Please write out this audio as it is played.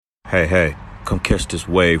Hey, come catch this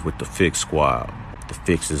wave with the Fix Squad. The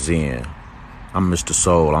Fix is in. I'm Mr.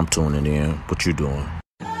 Soul, I'm tuning in. What you doing?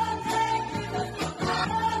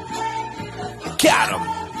 Got him!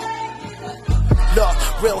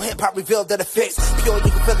 Look, real hip-hop revealed that it fits. Pure,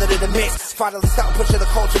 you can feel it in the mix. Finally stop pushing the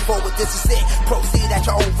culture forward, this is it. Proceed at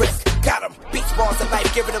your own risk. Got him! Beach bars of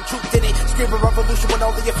life, giving them truth in it. Screaming revolution when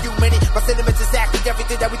only a few minutes. My sentiments exactly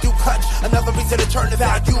everything that we do clutch. Another reason to turn the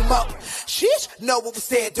volume up. Sheesh, know what we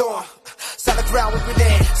stand on. Solid ground we been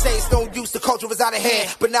in. Say it's no use, the culture was out of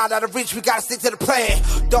hand. But now out of reach, we gotta stick to the plan.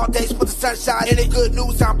 Dark days with the sunshine in it. Good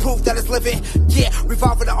news, I'm proof that it's living. Yeah,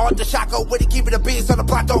 revolving the art, the shotgun with it. Keeping the beats on the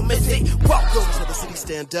block, don't miss it. Welcome to the city,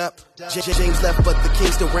 stand up. James left, but the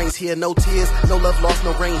king still reigns here. No tears, no love lost,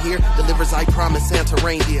 no rain here. Delivers, I promise, Santa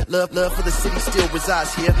reindeer. Love for the city still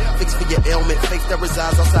resides here. Fix for your ailment, faith that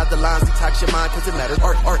resides outside the lines. Detox your mind, cause it matters.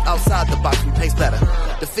 Art outside the box, we paste better.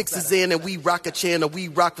 The fix is in, and we rock a channel. We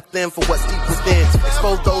rock with them for what's deep within.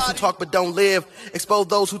 Expose those who talk but don't live. Expose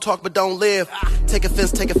those who talk but don't live. Take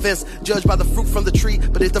offense, judge by the fruit from the tree.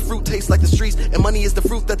 But if the fruit tastes like the streets, and money is the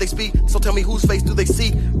fruit that they speak, so tell me whose face do they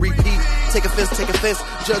see? Repeat, take offense,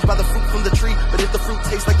 judge by the fruit from the tree. But if the fruit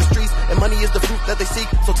tastes like the streets, and money is the fruit that they seek,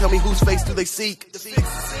 so tell me whose face do they seek?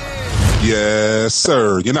 Yes,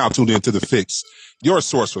 sir. You're now tuned into The Fix, your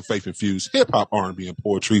source for faith-infused hip-hop, R&B, and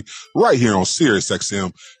poetry, right here on Sirius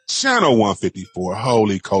XM, Channel 154,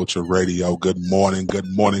 Holy Culture Radio. Good morning,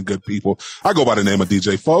 good people. I go by the name of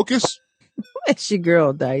DJ Focus. It's your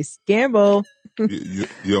girl, Dice Gamble. You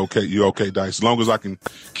okay? You okay, Dice? As long as I can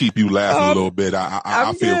keep you laughing a little bit,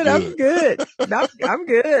 I feel good. I'm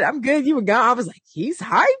good. I'm good. You were gone. I was like, he's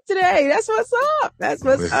hyped today. That's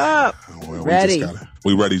what's up. Well, ready.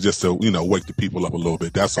 We ready just to, wake the people up a little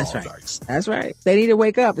bit. That's all, right. Dice. That's right. They need to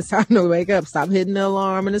wake up. It's time to wake up. Stop hitting the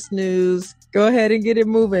alarm and the snooze. Go ahead and get it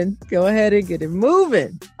moving.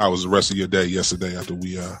 How was the rest of your day yesterday after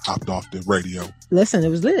we hopped off the radio? Listen, it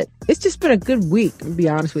was lit. It's just been a good week, to be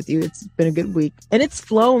honest with you. It's been a good week. And it's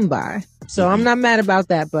flown by. So I'm not mad about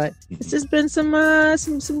that, but it's just been some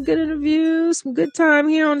good interviews, some good time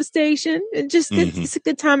here on the station. And just it's a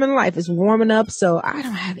good time in life. It's warming up, so I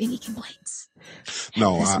don't have any complaints.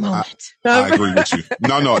 No, I agree with you.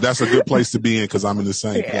 No, that's a good place to be in because I'm in the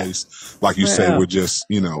same place. Like you say, we're just,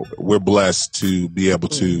 we're blessed to be able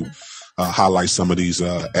to highlight some of these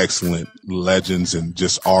excellent legends and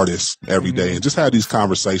just artists every day and just have these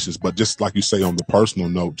conversations. But just like you say, on the personal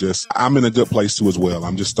note, I'm in a good place too as well.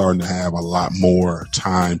 I'm just starting to have a lot more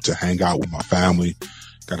time to hang out with my family.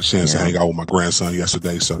 Got a chance to hang out with my grandson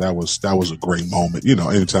yesterday. So that was a great moment.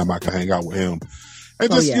 Anytime I can hang out with him. And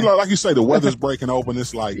just, like you say, the weather's breaking open.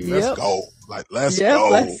 It's like, let's go. Let's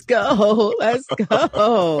go.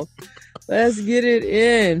 Let's get it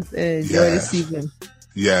in and enjoy this evening.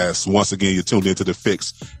 Yes. Once again, you're tuned into The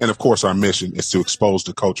Fix. And of course, our mission is to expose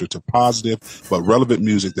the culture to positive but relevant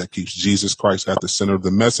music that keeps Jesus Christ at the center of the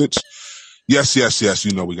message. Yes.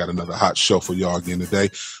 We got another hot show for y'all again today.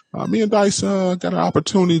 Me and Dice got an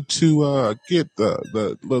opportunity to get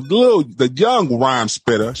the young rhyme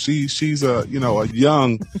spitter. She's a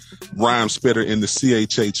young rhyme spitter in the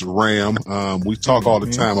CHH Ram. We talk all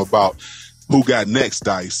the time about who got next,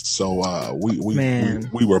 Dice. So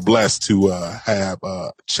we were blessed to have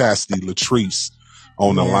Chasity Latrice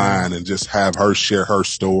on the line and just have her share her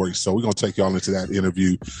story. So we're going to take y'all into that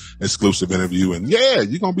exclusive interview. And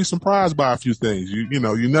you're going to be surprised by a few things.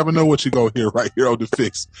 You never know what you're going to hear right here on The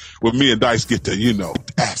Fix with me and Dice get to,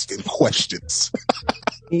 asking questions.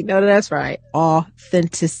 That's right.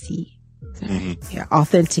 Authenticity.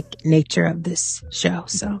 Authentic nature of this show.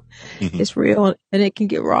 So it's real and it can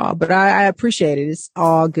get raw, but I appreciate it. It's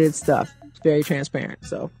all good stuff. It's very transparent.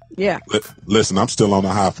 So yeah. Listen, I'm still on the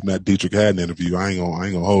high from that Dietrich Haddon interview. I ain't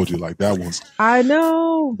gonna hold you like that was. I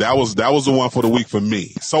know that was the one for the week for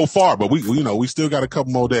me so far, but we still got a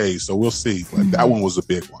couple more days, so we'll see. But that one was a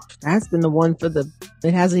big one. That's been the one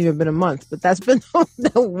it hasn't even been a month, but that's been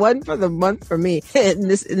the one for the month for me in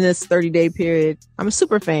this 30-day period. I'm a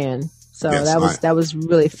super fan. So that was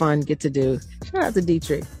really fun get to do. Shout out to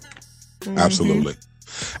Dietrich. Absolutely.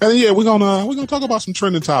 And we're gonna talk about some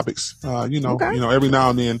trending topics. Every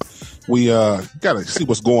now and then we gotta see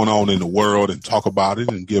what's going on in the world and talk about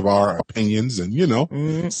it and give our opinions and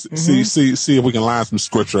see if we can line some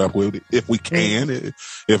scripture up with it if we can.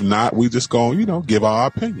 If not, we just gonna give our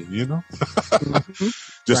opinion.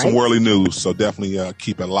 Just some worldly news. So definitely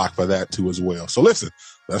keep it locked for that too as well. So listen.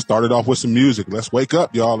 Let's start it off with some music. Let's wake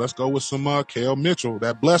up, y'all. Let's go with some Kel Mitchell,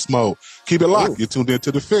 that Bless Mode. Keep it locked. You're tuned into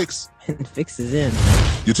The Fix. The Fix is in.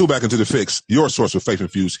 You're tuned back into The Fix, your source for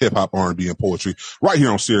faith-infused hip-hop, R&B, and poetry, right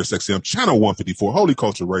here on Sirius XM, Channel 154, Holy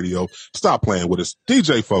Culture Radio. Stop playing with us.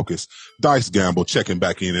 DJ Focus, Dice Gamble, checking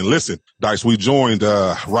back in. And listen, Dice, we joined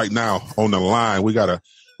right now on the line. We got a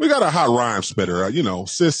hot rhyme spitter.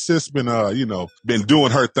 Sis been, been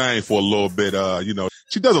doing her thing for a little bit.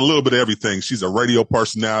 She does a little bit of everything. She's a radio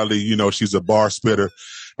personality. She's a bar spitter.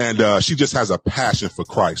 And she just has a passion for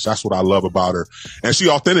Christ. That's what I love about her. And she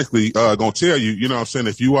authentically gonna tell you,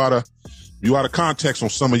 if you out of context on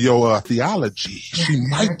some of your theology, she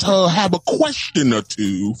might have a question or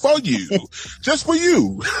two for you, just for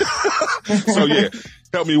you. So yeah,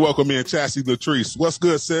 help me welcome in Chasity Latrice. What's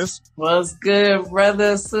good, sis? What's good,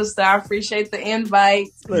 brother, sister? I appreciate the invite.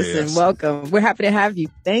 Listen, Welcome. We're happy to have you.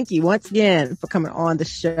 Thank you once again for coming on the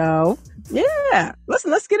show. Yeah.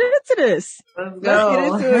 Listen, let's get into this. Let's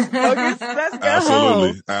go. Let's get into it. Let's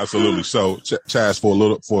go. Absolutely. So, Chaz,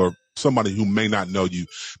 for somebody who may not know you,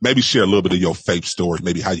 maybe share a little bit of your faith story,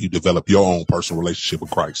 maybe how you develop your own personal relationship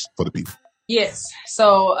with Christ for the people. Yes.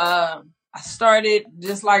 So, I started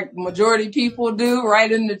just like majority people do, right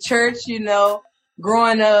in the church,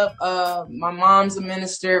 growing up. My mom's a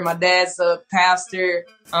minister, my dad's a pastor,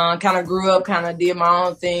 kind of grew up, kind of did my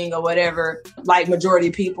own thing or whatever, like majority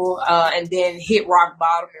people, and then hit rock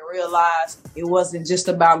bottom and realized it wasn't just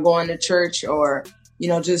about going to church or,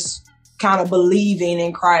 just kind of believing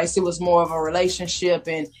in Christ. It was more of a relationship,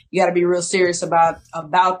 and you got to be real serious about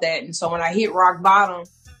that. And so when I hit rock bottom,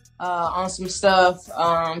 on some stuff,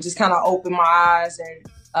 just kind of opened my eyes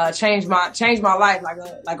and changed my life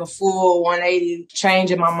like a full 180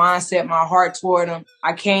 change in my mindset, my heart toward him.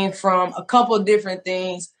 I came from a couple of different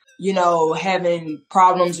things, having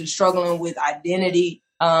problems and struggling with identity,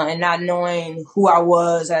 and not knowing who I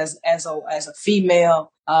was as a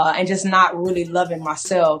female, and just not really loving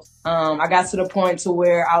myself. I got to the point to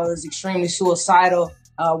where I was extremely suicidal,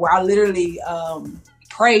 where I literally,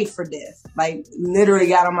 prayed for death, like literally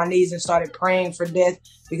got on my knees and started praying for death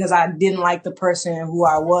because I didn't like the person who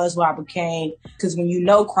I was, who I became. Because when you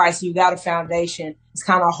know Christ, you got a foundation. It's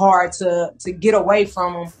kind of hard to get away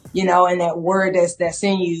from him, and that word that's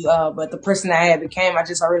in you. But the person that I had became, I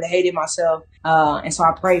really hated myself. And so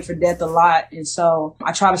I prayed for death a lot. And so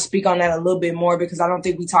I try to speak on that a little bit more because I don't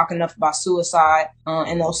think we talk enough about suicide,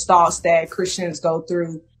 and those thoughts that Christians go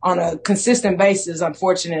through on a consistent basis,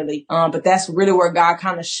 unfortunately. But that's really where God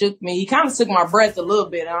kind of shook me. He kind of took my breath a little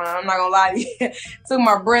bit. I'm not gonna lie to you. Took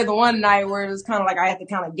my breath one night where it was kind of like I had to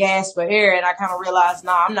kind of gasp for air, and I kind of realized,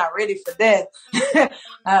 I'm not ready for death.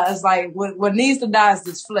 It's like what needs to die is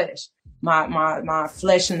this flesh, my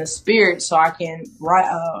flesh and the spirit, so I can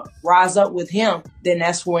rise up with him. Then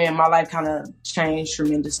that's when my life kind of changed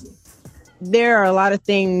tremendously. There are a lot of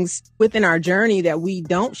things within our journey that we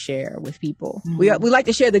don't share with people. Mm-hmm. We like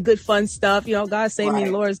to share the good, fun stuff. God saved me,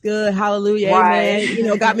 the Lord is good. Hallelujah.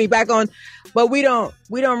 Amen. Got me back on. But we don't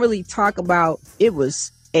really talk about it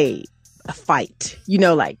was a fight,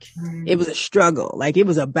 it was a struggle, like it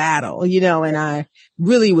was a battle, and I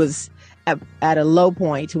really was at a low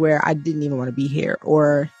point to where I didn't even want to be here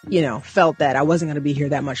or, felt that I wasn't going to be here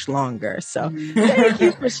that much longer. So thank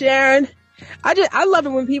you for sharing. I love it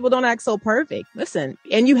when people don't act so perfect. Listen,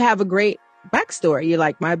 and you have a great backstory. You're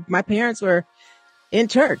like, my parents were in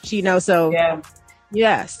church, so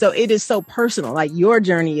yeah. So it is so personal. Like your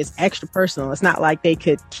journey is extra personal. It's not like they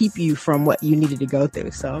could keep you from what you needed to go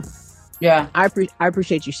through. So yeah, I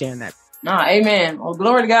appreciate you sharing that. Nah, amen. Well,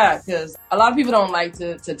 glory to God, because a lot of people don't like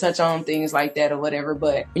to touch on things like that or whatever.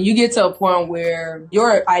 But when you get to a point where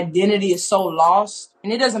your identity is so lost,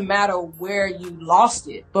 and it doesn't matter where you lost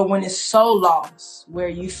it, but when it's so lost, where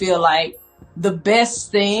you feel like the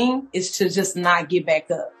best thing is to just not get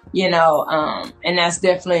back up, and that's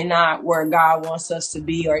definitely not where God wants us to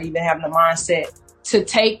be, or even having the mindset to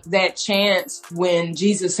take that chance when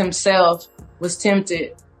Jesus himself was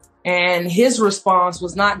tempted. And his response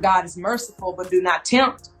was not, God is merciful, but do not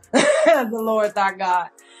tempt the Lord thy God.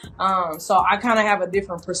 So I kind of have a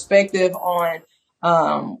different perspective on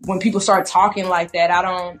when people start talking like that. I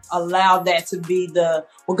don't allow that to be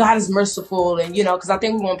God is merciful. And, because I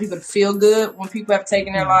think we want people to feel good when people have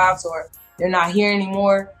taken their lives or they're not here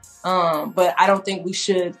anymore. But I don't think we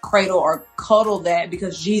should cradle or cuddle that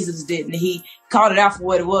because Jesus didn't. He called it out for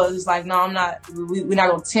what it was. It's like, no, we're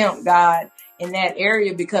not going to tempt God in that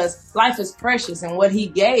area because life is precious, and what he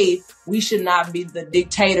gave, we should not be the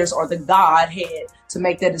dictators or the Godhead to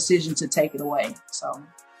make that decision to take it away.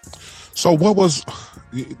 So what was,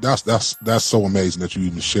 That's so amazing that you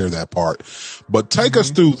even share that part. But take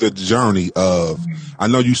us through the journey of, I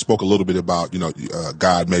know you spoke a little bit about,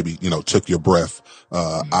 God maybe, took your breath,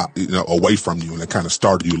 away from you and it kind of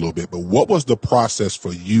started you a little bit. But what was the process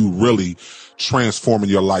for you really transforming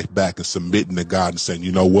your life back and submitting to God and saying,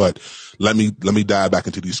 you know what, let me dive back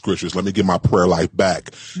into these scriptures. Let me get my prayer life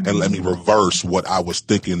back and let me reverse what I was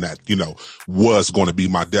thinking that, was going to be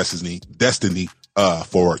my destiny,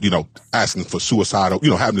 for, asking for suicidal,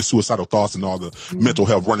 having the suicidal thoughts and all the mental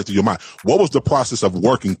health running through your mind. What was the process of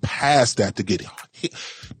working past that to get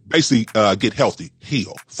healthy,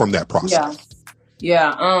 heal from that process?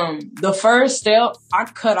 Yeah. The first step, I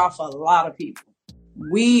cut off a lot of people.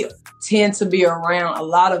 We tend to be around a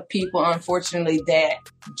lot of people, unfortunately, that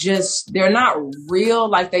they're not real.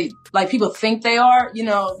 Like people think they are,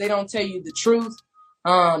 they don't tell you the truth.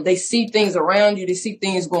 They see things around you, they see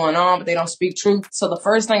things going on, but they don't speak truth. So the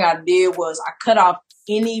first thing I did was I cut off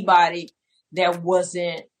anybody that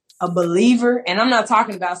wasn't a believer. And I'm not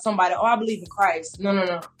talking about somebody, I believe in Christ.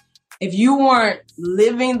 No. If you weren't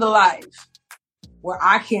living the life where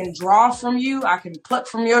I can draw from you, I can pluck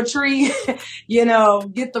from your tree,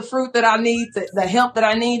 get the fruit that I need, the help that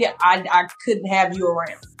I needed, I couldn't have you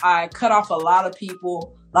around. I cut off a lot of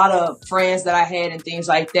people, a lot of friends that I had and things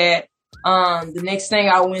like that. The next thing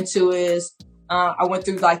I went to is, I went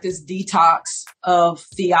through like this detox of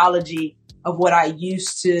theology of what I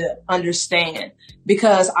used to understand,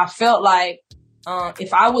 because I felt like,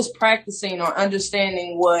 if I was practicing or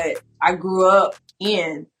understanding what I grew up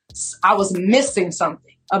in, I was missing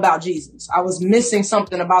something about Jesus. I was missing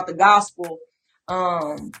something about the gospel,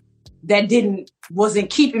 that wasn't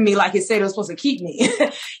keeping me like it said it was supposed to keep me,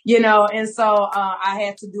 and so, I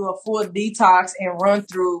had to do a full detox and run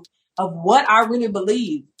through of what I really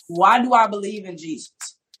believe. Why do I believe in Jesus?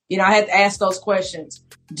 I had to ask those questions,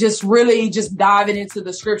 just diving into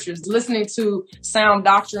the scriptures, listening to sound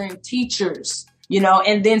doctrine teachers,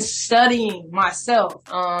 and then studying myself,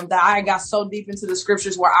 that I got so deep into the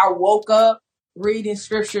scriptures where I woke up reading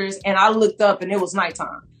scriptures and I looked up and it was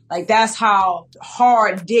nighttime. Like, that's how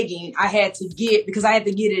hard digging I had to get, because I had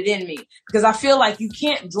to get it in me, because I feel like you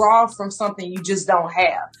can't draw from something you just don't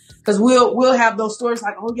have. Because we'll have those stories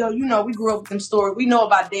like, we grew up with them stories. We know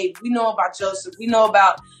about David. We know about Joseph. We know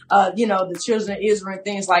about, the children of Israel and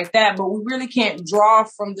things like that. But we really can't draw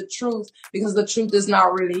from the truth, because the truth is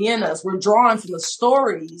not really in us. We're drawing from the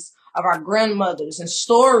stories of our grandmothers and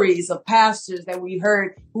stories of pastors that we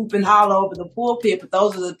heard hoop and holler over the pulpit. But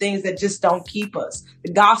those are the things that just don't keep us.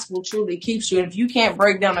 The gospel truly keeps you. And if you can't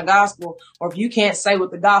break down the gospel, or if you can't say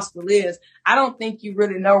what the gospel is, I don't think you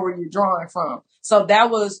really know where you're drawing from. So that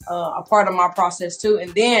was a part of my process too.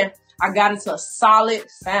 And then I got into a solid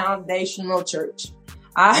foundational church.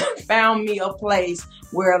 I found me a place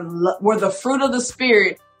where the fruit of the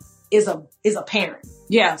Spirit is apparent.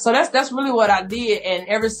 Yeah. So that's really what I did. And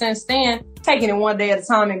ever since then, taking it one day at a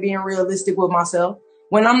time and being realistic with myself.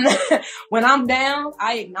 When I'm down,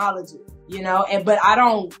 I acknowledge it, but I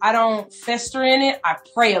don't fester in it. I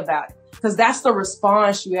pray about it, because that's the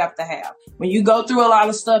response you have to have. When you go through a lot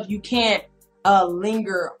of stuff, you can't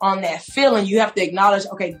linger on that feeling. You have to acknowledge,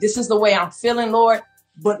 okay, this is the way I'm feeling, Lord,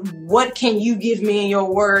 but what can you give me in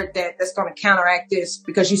your word that's going to counteract this?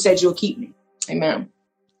 Because you said you'll keep me. Amen.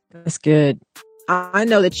 That's good. I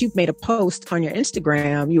know that you've made a post on your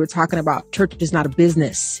Instagram. You were talking about church is not a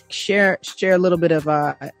business. Share a little bit of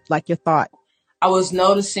your thought. I was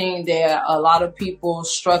noticing that a lot of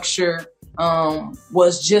people's structure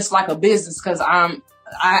was just like a business, because I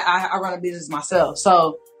run a business myself.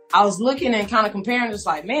 So I was looking and kind of comparing, just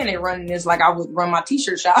like, man, they're running this like I would run my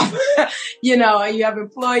t-shirt shop, and you have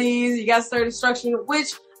employees, you got certain structure,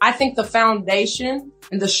 which I think the foundation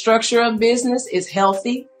and the structure of business is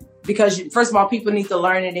healthy, because first of all, people need to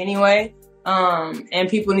learn it anyway. And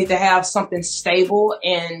people need to have something stable,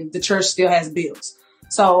 and the church still has bills.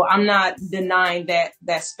 So I'm not denying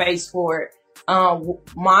that space for it.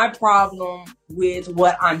 My problem with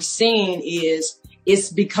what I'm seeing is it's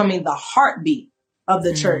becoming the heartbeat of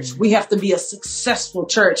the church. We have to be a successful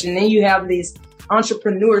church. And then you have these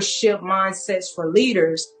entrepreneurship mindsets for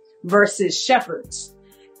leaders versus shepherds.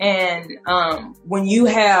 And when you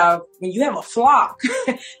have a flock,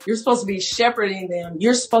 you're supposed to be shepherding them.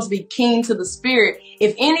 You're supposed to be keen to the Spirit.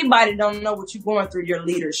 If anybody don't know what you're going through, your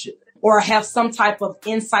leadership, or have some type of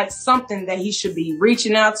insight, something that he should be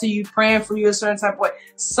reaching out to you, praying for you a certain type of way.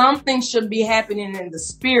 Something should be happening in the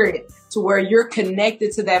spirit to where you're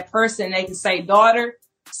connected to that person. They can say, daughter,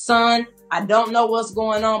 son, I don't know what's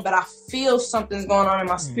going on, but I feel something's going on in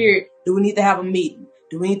my spirit. Do we need to have a meeting?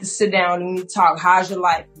 Do we need to sit down? Do we need to talk? How's your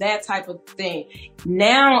life? That type of thing.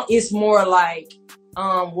 Now it's more like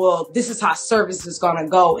well, this is how service is going to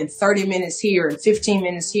go in 30 minutes here and 15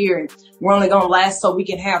 minutes here. And we're only going to last so we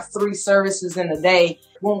can have 3 services in a day.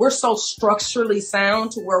 When we're so structurally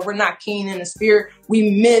sound to where we're not keen in the spirit,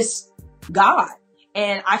 we miss God.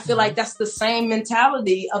 And I feel like that's the same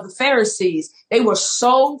mentality of the Pharisees. They were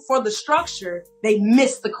so for the structure, they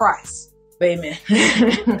missed the Christ. Amen.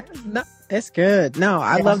 No, that's good. No,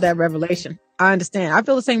 I love that revelation. I understand. I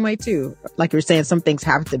feel the same way too. Like you're saying, some things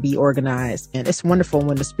have to be organized, and it's wonderful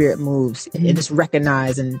when the spirit moves and it's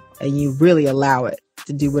recognized and you really allow it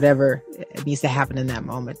to do whatever it needs to happen in that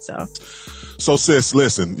moment. So sis,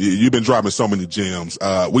 listen, you've been dropping so many gems.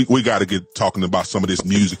 We got to get talking about some of this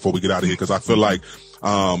music before we get out of here, because I feel like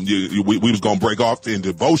we was going to break off in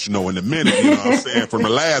devotional in a minute, you know what I'm saying, from the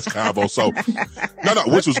last convo. So,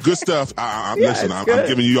 no, which was good stuff. Listen, I'm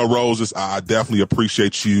giving you your roses. I definitely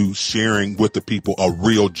appreciate you sharing with the people a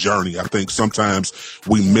real journey. I think sometimes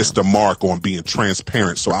we miss the mark on being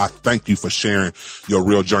transparent. So I thank you for sharing your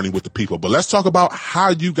real journey with the people. But let's talk about how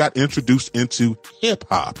you got introduced into hip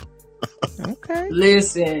hop. Okay.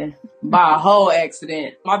 Listen, by a whole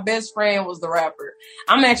accident. My best friend was the rapper.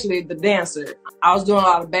 I'm actually the dancer. I was doing a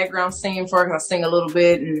lot of background singing for her. I sing a little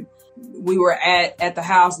bit, and we were at the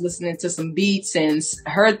house listening to some beats and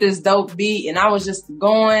heard this dope beat, and I was just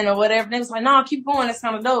going or whatever. And they was like, no, keep going. That's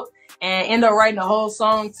kind of dope. And ended up writing a whole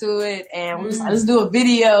song to it. And we was like, let's do a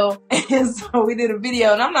video. And so we did a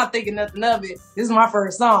video, and I'm not thinking nothing of it. This is my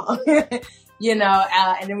first song. You know,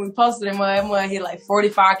 and then we posted it, and hit like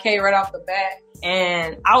 45K right off the bat.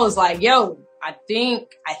 And I was like, yo, I think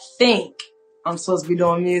I'm supposed to be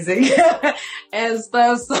doing music and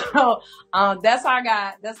stuff. So, that's how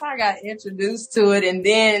I got introduced to it. And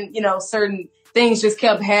then, you know, certain things just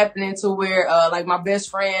kept happening to where, like my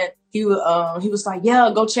best friend, he was like,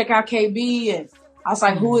 yeah, go check out KB. And I was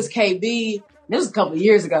like, who is KB? This was a couple of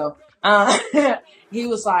years ago. He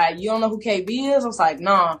was like, you don't know who KB is? I was like,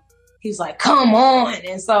 nah. He's like, come on.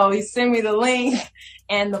 And so he sent me the link.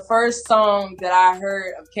 And the first song that I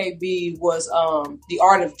heard of KB was The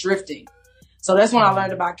Art of Drifting. So that's when I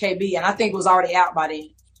learned about KB. And I think it was already out by then.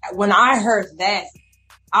 When I heard that,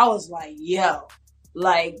 I was like, yo,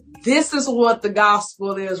 like, this is what the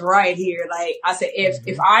gospel is right here. Like I said,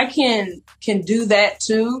 if I can do that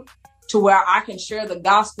too, to where I can share the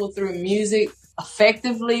gospel through music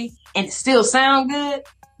effectively and still sound good,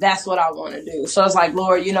 that's what I want to do. So it's like,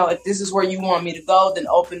 Lord, you know, if this is where you want me to go, then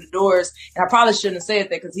open the doors. And I probably shouldn't have said that,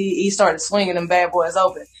 because he started swinging them bad boys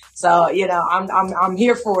open. So, you know, I'm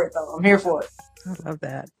here for it though. I'm here for it. I love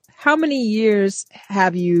that. How many years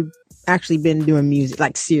have you actually been doing music,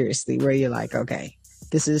 like seriously, where you're like, okay,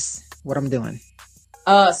 this is what I'm doing?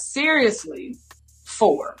 Seriously,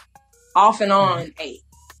 4, off and on 8.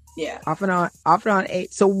 Yeah. Off and on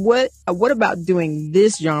 8. So what about doing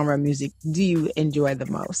this genre of music do you enjoy the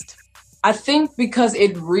most? I think because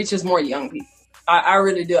it reaches more young people. I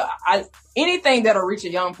really do. Anything that'll reach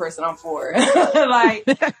a young person, I'm for. Like,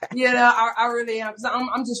 you know, I really am. Cause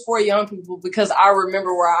I'm just for young people, because I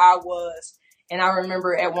remember where I was. And I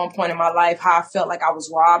remember at one point in my life how I felt like I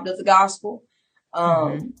was robbed of the gospel.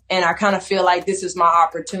 And I kind of feel like this is my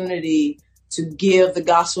opportunity to give the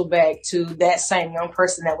gospel back to that same young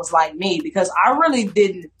person that was like me, because I really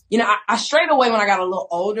didn't, you know, I strayed away when I got a little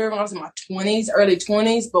older, when I was in my 20s, early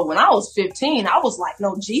 20s. But when I was 15, I was like,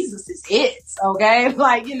 no, Jesus is it. Okay.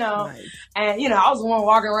 Like, you know, nice. And, you know, I was the one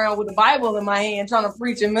walking around with the Bible in my hand trying to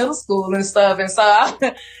preach in middle school and stuff. And so,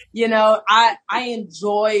 you know, I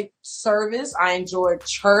enjoyed service. I enjoyed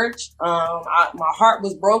church. My heart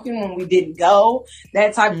was broken when we didn't go,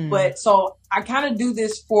 that type of, but so I kind of do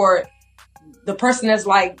this for the person that's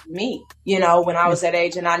like me, you know, when I was that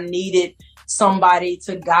age and I needed somebody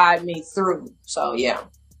to guide me through. So, yeah.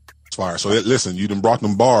 Fire. So listen, you done brought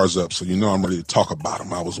them bars up, so you know I'm ready to talk about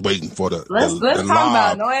them. I was waiting for let's talk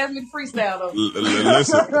about it. Don't ask me to freestyle though.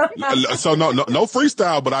 Listen, so no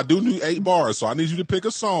freestyle, but I do need 8 bars. So I need you to pick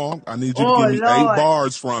a song. I need you to give me 8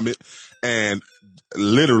 bars from it, and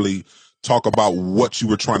literally talk about what you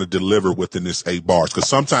were trying to deliver within this 8 bars. Because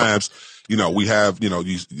sometimes, you know, we have, you know,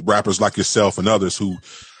 these rappers like yourself and others who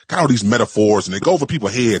got all these metaphors and they go over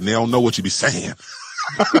people's head and they don't know what you be saying.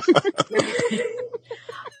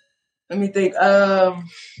 Let me think.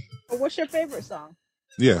 What's your favorite song?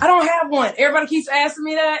 Yeah. I don't have one. Everybody keeps asking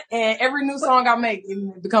me that, and every new song I make,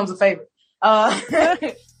 it becomes a favorite.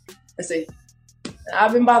 Let's see.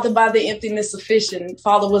 I've been bothered by the emptiness of fishing.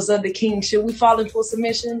 Followers of the king, should we fall in full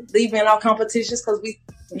submission? Leaving our competitions because we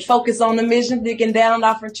focus on the mission, digging down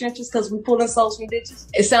off our trenches because we pulling souls from ditches.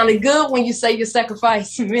 It sounded good when you say you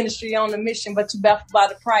sacrifice ministry on the mission, but you baffled by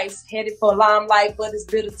the price. Headed for limelight, but it's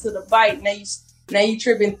bitter to the bite. Now you Now you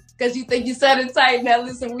tripping because you think you said it tight. Now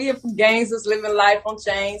listen, we here for gangs that's living life on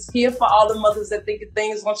chains. Here for all the mothers that think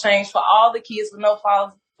things gonna change. For all the kids with no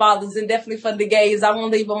fathers, and definitely for the gays. I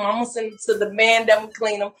won't leave them. I'm gonna send them to the man that will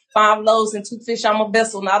clean them. 5 loaves and 2 fish. I'm a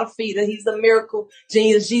vessel, not a feeder. He's the miracle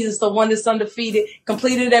genius, Jesus, the one that's undefeated.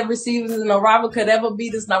 Completed every season. No rival could ever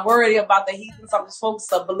beat us. Not worried about the heathens. I'm just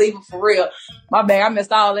focused, a believer for real. My bad, I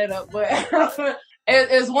messed all that up, but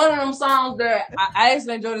it's one of them songs that I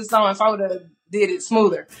actually enjoyed the song if I would have did it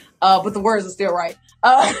smoother. But the words are still right.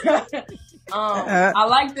 I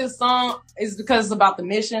like this song is because it's about the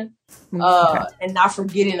mission, and not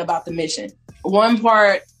forgetting about the mission. One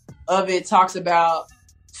part of it talks about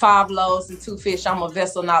 5 loaves and 2 fish. I'm a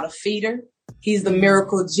vessel, not a feeder. He's the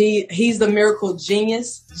miracle. He's the miracle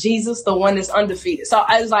genius. Jesus, the one that's undefeated. So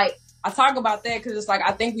I was like, I talk about that because it's like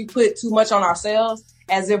I think we put too much on ourselves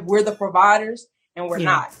as if we're the providers, and we're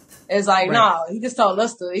not. It's like, no, he just told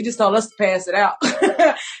us to pass it out.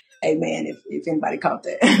 Hey man, if anybody caught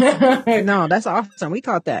that. No, that's awesome. We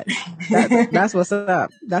caught that. That's what's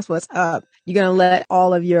up. That's what's up. You're going to let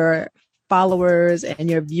all of your followers and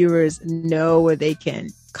your viewers know where they can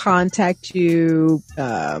contact you,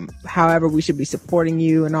 however we should be supporting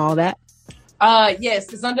you and all that.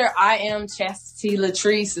 Yes, it's under I am Chasity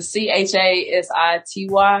Latrice, the Chasity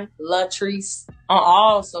Latrice on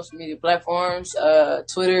all social media platforms,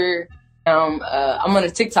 Twitter. I'm on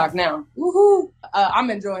a TikTok now. Woohoo!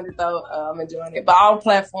 I'm enjoying it though. But all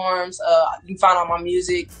platforms, you can find all my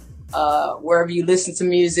music, wherever you listen to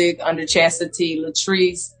music under Chasity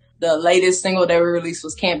Latrice. The latest single that we released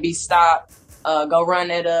was Can't Be Stopped. Go run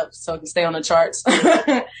that up so it can stay on the charts.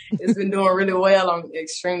 It's been doing really well. I'm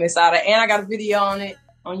extremely excited. And I got a video on it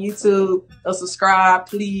on YouTube. So subscribe,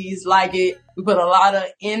 please like it. We put a lot of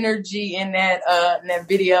energy in that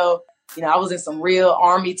video. You know, I was in some real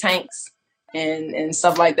army tanks and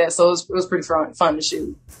stuff like that. So it was pretty fun to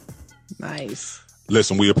shoot. Nice.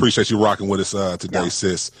 Listen, we appreciate you rocking with us today,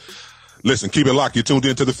 sis. Listen, keep it locked. You're tuned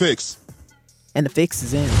into The Fix. And The Fix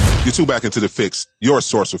is in. You tune back into The Fix, your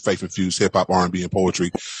source of faith-infused hip-hop, R&B, and poetry.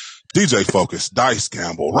 DJ Focus, Dice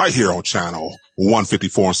Gamble, right here on channel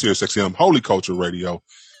 154 on Sirius XM, Holy Culture Radio.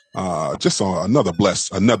 Just on another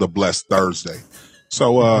blessed Thursday.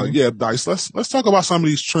 So, yeah, Dice, let's talk about some of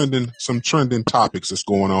these trending topics that's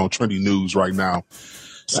going on, trending news right now.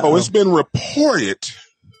 So It's been reported,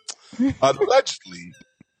 allegedly,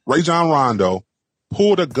 Ray John Rondo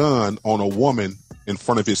pulled a gun on a woman in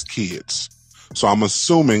front of his kids. So I'm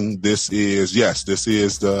assuming this is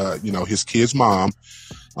his kid's mom.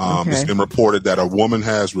 It's been reported that a woman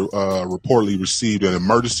has reportedly received an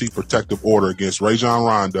emergency protective order against Ray John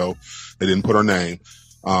Rondo. They didn't put her name.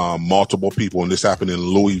 Multiple people, and this happened in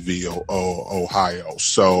Louisville, Ohio.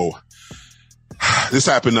 So this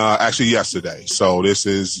happened actually yesterday. So this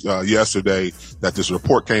is yesterday that this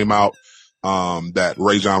report came out that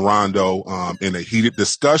Ray John Rondo, in a heated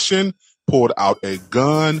discussion, pulled out a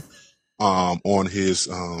gun on his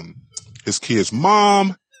kid's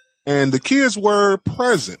mom, and the kids were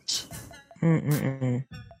present.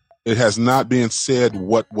 It has not been said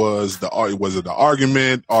what was it the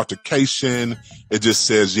argument, altercation. It just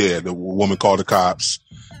says, the woman called the cops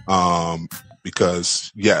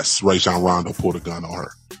because, yes, Ray John Rondo pulled a gun on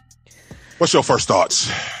her. What's your first thoughts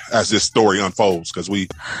as this story unfolds? Because we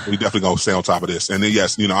definitely gonna stay on top of this. And then,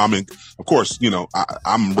 yes, I'm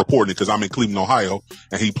reporting it because I'm in Cleveland, Ohio,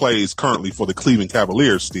 and he plays currently for the Cleveland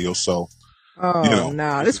Cavaliers still. So,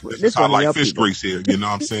 this I like fish people. Grease here. You know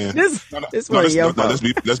what I'm saying?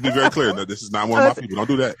 Let's be very clear. No, this is not one of my people. Don't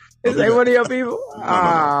do that. Is that one of your people?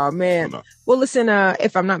 Man. No. Well, listen.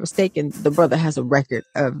 If I'm not mistaken, the brother has a record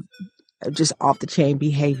of just off the chain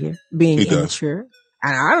behavior, being immature.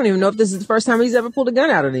 And I don't even know if this is the first time he's ever pulled a gun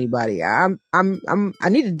out on anybody. I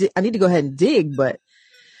need to go ahead and dig, but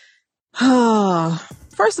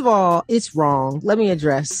first of all, it's wrong. Let me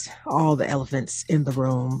address all the elephants in the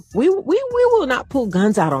room. We will not pull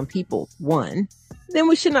guns out on people. One, then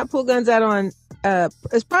we should not pull guns out on.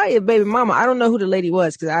 It's probably a baby mama. I don't know who the lady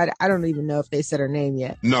was because I don't even know if they said her name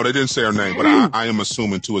yet. No, they didn't say her name, but I am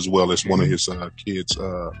assuming too as well as one of his kids'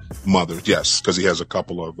 mothers. Yes, because he has a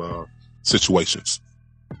couple of situations.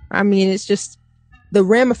 I mean, it's just the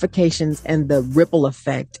ramifications and the ripple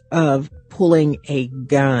effect of pulling a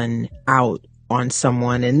gun out on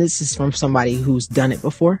someone. And this is from somebody who's done it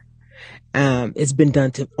before. It's been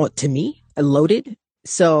done to me, loaded.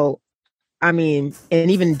 So I mean, and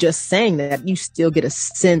even just saying that, you still get a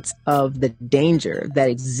sense of the danger that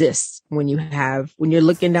exists when you're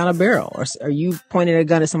looking down a barrel, or you pointing a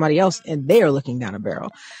gun at somebody else and they are looking down a barrel.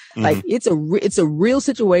 Mm-hmm. Like it's a real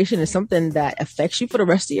situation. It's something that affects you for the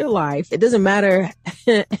rest of your life. It doesn't matter.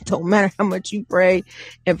 It don't matter how much you pray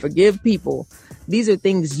and forgive people. These are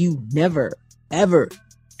things you never, ever,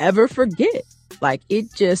 ever forget. Like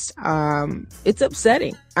it just, it's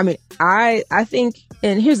upsetting. I mean, I think,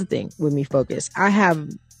 and here's the thing with me, Focus, I have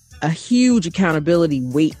a huge accountability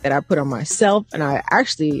weight that I put on myself. And I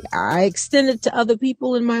extend it to other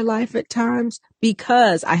people in my life at times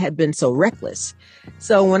because I had been so reckless.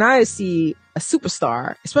 So when I see a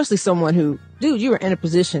superstar, especially someone who, dude, you were in a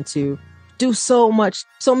position to do so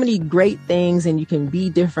many great things, and you can be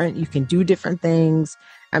different. You can do different things.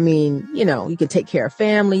 I mean, you know, you can take care of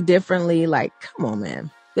family differently. Like, come on, man.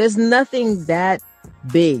 There's nothing that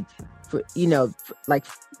big for, you know, like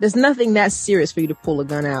there's nothing that serious for you to pull a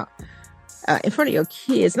gun out in front of your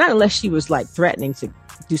kids. Not unless she was like threatening to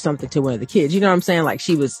do something to one of the kids. You know what I'm saying? Like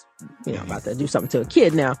she was, you know, about to do something to a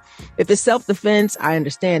kid. Now, if it's self-defense, I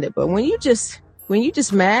understand it. But when you just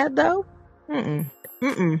mad though,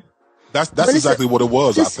 That's exactly what it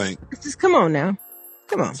was, I think. Just come on now.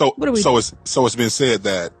 Come on. So it's been said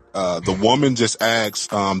that the woman just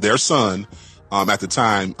asked their son at the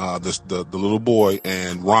time, the little boy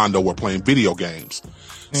and Rondo were playing video games.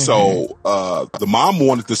 Mm-hmm. So the mom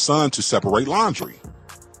wanted the son to separate laundry.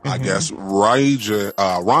 Mm-hmm. I guess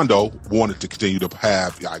Rondo wanted to continue to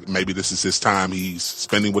have, maybe this is his time he's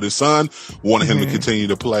spending with his son, wanted him to continue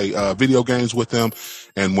to play video games with him.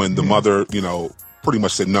 And when the mother, you know, pretty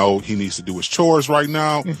much said, no, he needs to do his chores right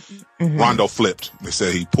now. Mm-hmm. Rondo flipped. They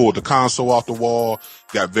said he pulled the console off the wall,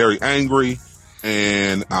 got very angry,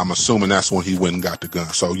 and I'm assuming that's when he went and got the gun.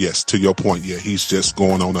 So yes, to your point, yeah, he's just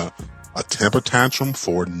going on a temper tantrum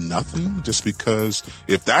for nothing, just because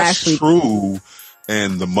if that's true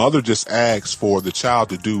and the mother just asks for the child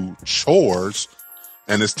to do chores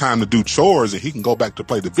and it's time to do chores and he can go back to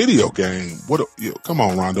play the video game. Come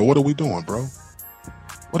on, Rondo, what are we doing, bro?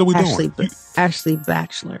 What are we doing? Ashley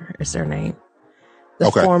Batchelor is her name.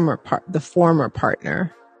 The former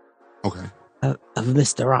partner. Okay. Of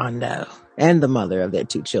Mr. Rondo and the mother of their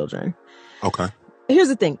two children. Okay. Here's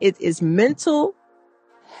the thing. It is Mental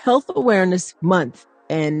Health Awareness Month.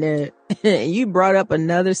 And you brought up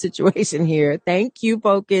another situation here. Thank you,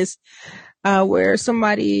 Focus. Where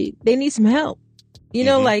somebody, they need some help. You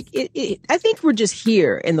know, like I think we're just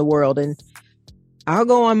here in the world, and I'll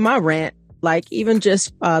go on my rant. Like even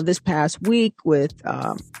just this past week with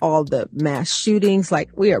all the mass shootings, like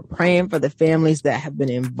we are praying for the families that have been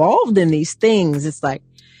involved in these things. It's like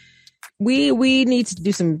we need to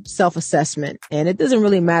do some self-assessment, and it doesn't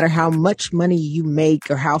really matter how much money you make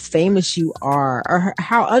or how famous you are or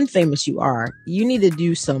how unfamous you are. You need to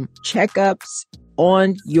do some checkups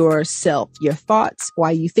on yourself, your thoughts, why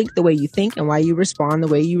you think the way you think, and why you respond the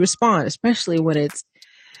way you respond, especially when it's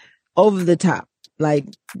over the top, like,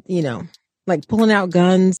 you know, like pulling out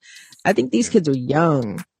guns. I think these kids are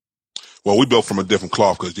young. Well, we built from a different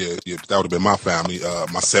cloth because, yeah, that would have been my family,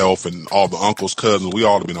 myself and all the uncles, cousins. We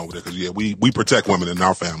all have been over there because, we protect women in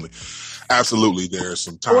our family. Absolutely, there's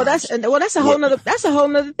some times. Well, that's a whole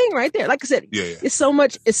nother thing right there. Like I said, it's so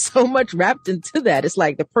much wrapped into that. It's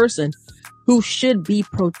like the person who should be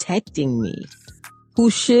protecting me, who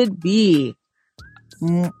should be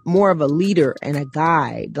more of a leader and a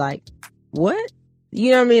guide. Like, what?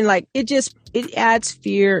 You know what I mean? Like it adds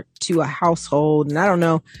fear to a household. And I don't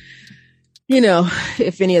know, you know,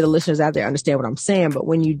 if any of the listeners out there understand what I'm saying, but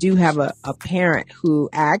when you do have a parent who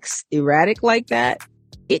acts erratic like that,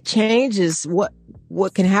 it changes what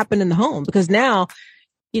can happen in the home, because now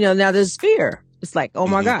there's fear. It's like, oh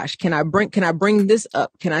my gosh, can I bring this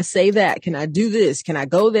up? Can I say that? Can I do this? Can I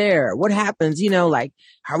go there? What happens? You know, like,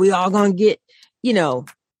 are we all going to get,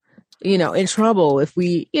 in trouble if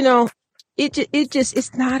we,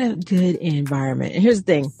 it's not a good environment. And here's the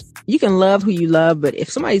thing. You can love who you love, but if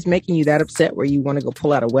somebody's making you that upset where you want to go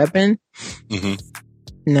pull out a weapon,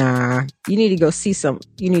 nah, you need to go see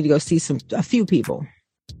a few people.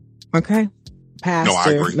 Okay.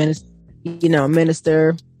 Pastor,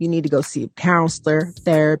 minister, you need to go see a counselor,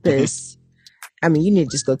 therapist. I mean, you need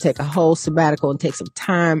to just go take a whole sabbatical and take some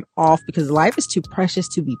time off, because life is too precious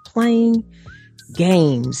to be playing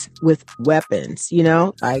games with weapons,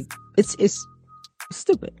 like it's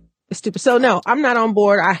stupid. It's stupid. So no, I'm not on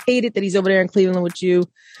board. I hate it that he's over there in Cleveland with you.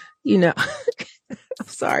 I'm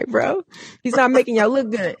sorry, bro. He's not making y'all look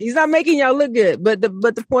good. But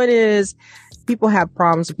the point is, people have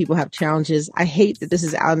problems and people have challenges. I hate that this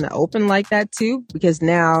is out in the open like that too, because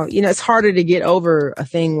now, it's harder to get over a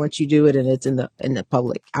thing once you do it and it's in the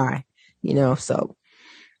public eye, so,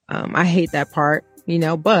 I hate that part,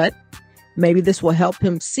 but maybe this will help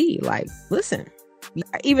him see, like, listen,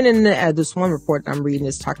 even in this one report that I'm reading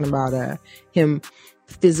is talking about, him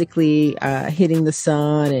physically, hitting the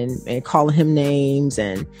son and calling him names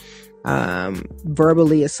and,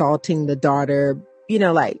 verbally assaulting the daughter,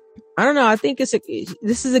 like, I don't know. I think this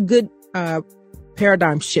is a good,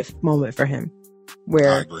 paradigm shift moment for him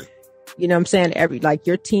where, I agree. What I'm saying?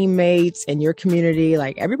 Your teammates and your community,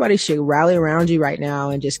 like everybody should rally around you right now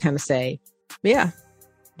and just kind of say, yeah,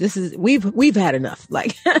 we've had enough.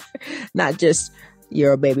 Like, not just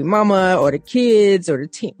your baby mama or the kids or the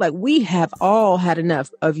team. Like, we have all had enough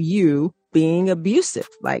of you being abusive.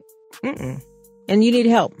 Like, and you need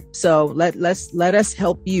help. So let us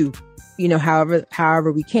help you,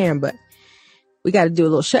 however we can, but we got to do a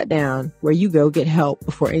little shutdown where you go get help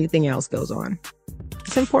before anything else goes on.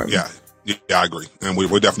 It's important. Yeah, I agree. And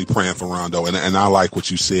we're definitely praying for Rondo. And I like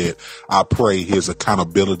what you said. I pray his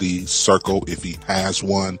accountability circle, if he has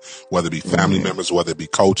one, whether it be family members, whether it be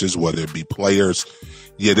coaches, whether it be players.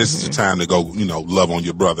 Yeah, this is the time to go, love on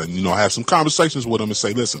your brother and, have some conversations with him and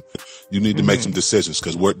say, listen, you need to make some decisions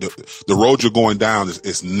because the road you're going down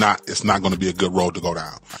is not going to be a good road to go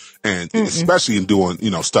down. And especially in doing,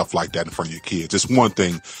 stuff like that in front of your kids. It's one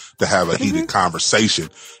thing to have a heated conversation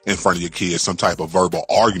in front of your kids, some type of verbal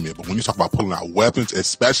argument. But when you talk about pulling out weapons,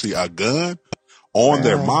 especially a gun on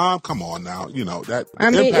their mom, come on now, that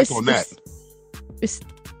impact on that.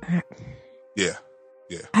 Yeah.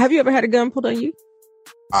 Have you ever had a gun pulled on you?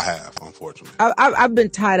 I have, unfortunately. I've been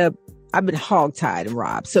tied up. I've been hog-tied and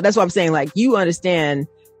robbed. So that's what I'm saying. Like, you understand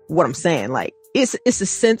what I'm saying. Like, it's a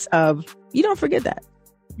sense of, you don't forget that.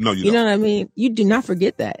 No, you don't. You know what I mean? You do not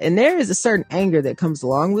forget that. And there is a certain anger that comes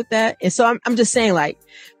along with that. And so I'm just saying, like,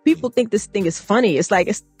 people think this thing is funny. It's like,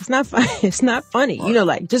 it's not funny. It's not funny. Right.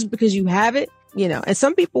 Like, just because you have it, and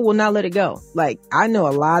some people will not let it go. Like, I know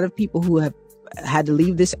a lot of people who have had to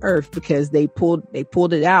leave this earth because they pulled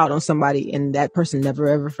it out on somebody and that person never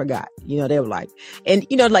ever forgot. They were like, and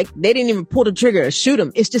like, they didn't even pull the trigger to shoot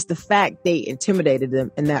them. It's just the fact they intimidated them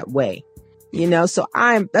in that way. So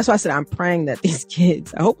that's why I said I'm praying that these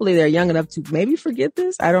kids, hopefully they're young enough to maybe forget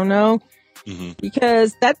this. I don't know.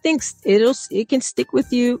 Because that it can stick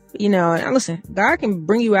with you, and listen, God can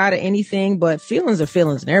bring you out of anything, but feelings are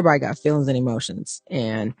feelings and everybody got feelings and emotions.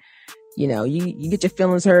 And, you get your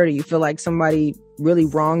feelings hurt or you feel like somebody really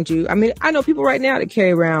wronged you. I mean, I know people right now that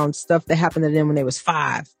carry around stuff that happened to them when they was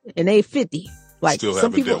 5 and they 50. Like,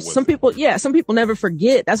 some people never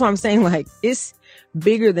forget. That's why I'm saying, like, it's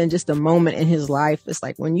bigger than just a moment in his life. It's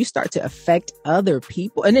like when you start to affect other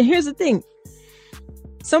people. And then here's the thing.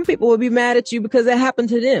 Some people will be mad at you because it happened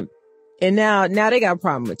to them. And now they got a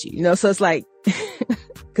problem with you, so it's like,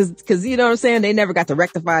 cause you know what I'm saying? They never got to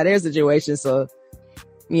rectify their situation. So,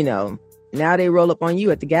 now they roll up on you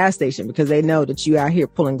at the gas station because they know that you out here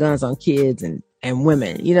pulling guns on kids and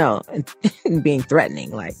women, and being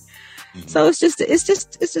threatening. Like, so it's just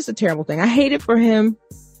a terrible thing. I hate it for him.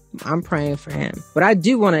 I'm praying for him, but I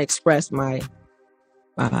do want to express my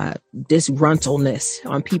disgruntledness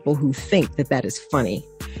on people who think that is funny,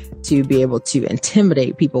 to be able to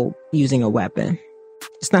intimidate people using a weapon.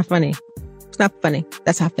 It's not funny. It's not funny.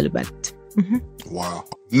 That's how I feel about it. Wow.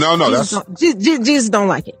 No, Jesus don't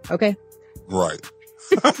like it. Okay. Right.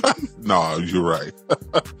 No, you're right.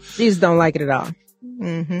 Jesus don't like it at all.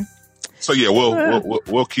 So yeah,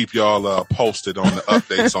 we'll keep y'all posted on the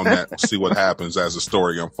updates on that. We'll see what happens as the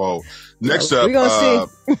story unfolds. Next up,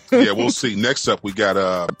 we'll see. Next up, we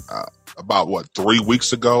got about 3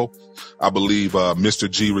 weeks ago, I believe, Mr.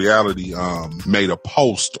 G Reality made a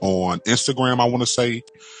post on Instagram, I want to say,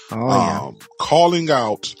 calling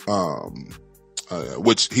out,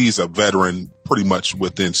 which he's a veteran pretty much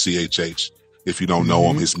within CHH. If you don't know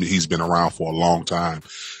him, he's been around for a long time.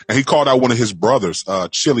 And he called out one of his brothers,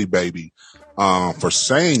 Chili Baby, for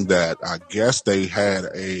saying that I guess they had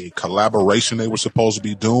a collaboration they were supposed to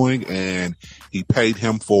be doing, and he paid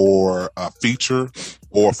him for a feature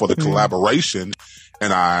or for the collaboration.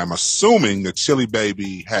 And I'm assuming that Chili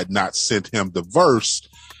Baby had not sent him the verse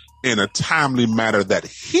in a timely manner that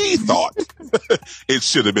he thought it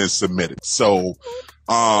should have been submitted. So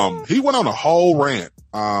he went on a whole rant.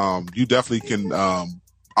 You definitely can,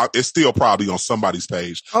 it's still probably on somebody's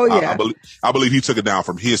page. Oh yeah. I believe he took it down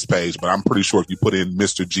from his page, but I'm pretty sure if you put in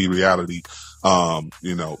Mr. G Reality,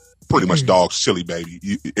 pretty much Dog's Chili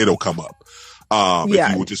Baby, it'll come up.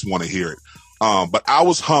 If you would just want to hear it. But I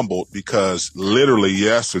was humbled because literally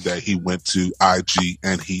yesterday he went to IG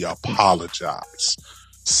and he apologized,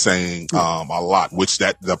 saying a lot, which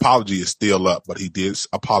the apology is still up, but he did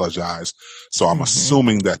apologize. So I'm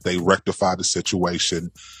assuming that they rectified the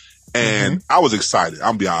situation. And I was excited. I'm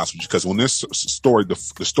gonna be honest with you, because when this story, the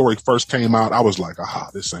story first came out, I was like,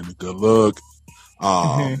 this ain't a good look.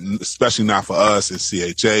 Especially not for us at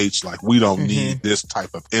CHH. Like, we don't need this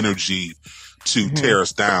type of energy to tear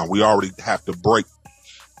us down. We already have to break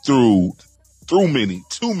through too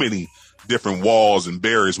many different walls and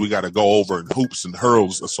barriers we got to go over, and hoops and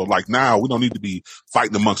hurdles. So like, now we don't need to be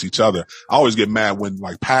fighting amongst each other. I always get mad when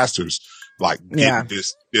like pastors like get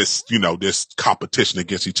this competition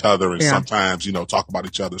against each other, and sometimes, talk about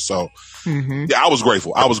each other. So I was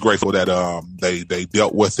grateful. I was grateful that they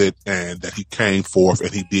dealt with it, and that he came forth,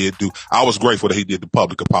 and he did I was grateful that he did the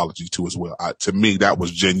public apology too as well. To me, that was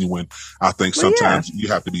genuine. I think sometimes you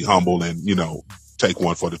have to be humble and, take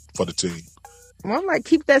one for the team. Well, I'm like,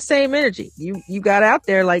 keep that same energy. You got out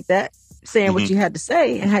there like that, saying what you had to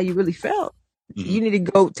say and how you really felt. You need to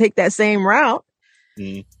go take that same route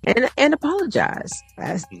and apologize.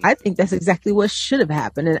 I think that's exactly what should have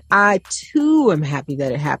happened. And I too am happy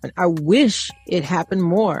that it happened. I wish it happened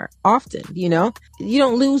more often. You don't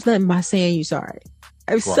lose nothing by saying you're sorry.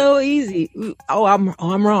 It's so easy. Oh,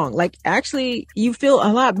 I'm wrong. Like, actually, you feel a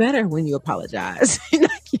lot better when you apologize. You know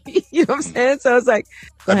what I'm saying? So it's like,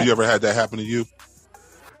 have you ever had that happen to you?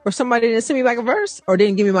 Or somebody didn't send me back a verse or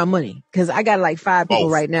didn't give me my money? Because I got like 5 people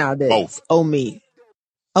right now that owe me.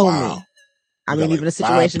 I mean, even a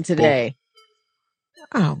situation today.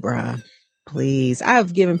 Oh, bruh, please.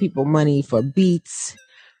 I've given people money for beats,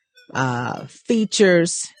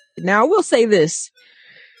 features. Now, I will say this.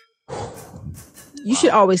 You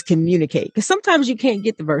should always communicate, because sometimes you can't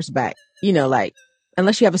get the verse back, like,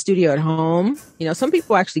 unless you have a studio at home. Some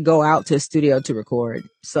people actually go out to a studio to record.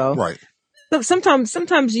 So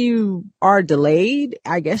sometimes you are delayed.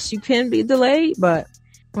 I guess you can be delayed, but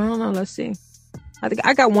I don't know. Let's see. I think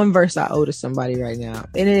I got one verse I owe to somebody right now,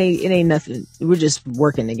 and it ain't nothing. We're just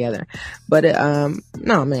working together. But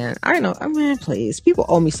no, man, I know. I mean, please, people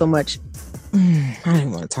owe me so much. I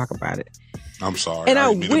don't want to talk about it. I'm sorry. And I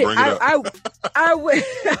wish.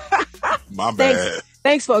 My bad.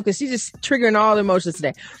 Thanks, Focus. You're just triggering all the emotions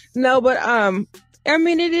today. No, but I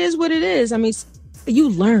mean, it is what it is. I mean, you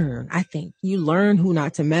learn. I think you learn who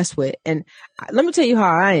not to mess with. And let me tell you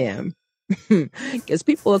how I am. Because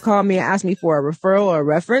people will call me and ask me for a referral or a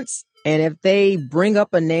reference. And if they bring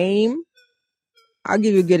up a name, I'll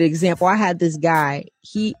give you a good example. I had this guy.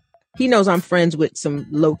 He knows I'm friends with some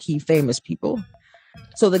low-key famous people.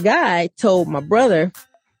 So the guy told my brother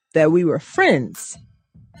that we were friends.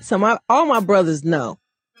 So all my brothers know.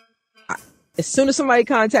 As soon as somebody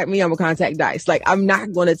contact me, I'm going to contact Dice. Like, I'm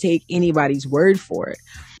not going to take anybody's word for it.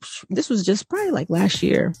 This was just probably like last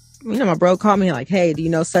year. My bro called me like, hey, do you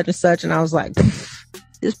know such and such? And I was like,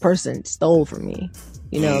 this person stole from me.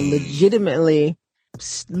 Legitimately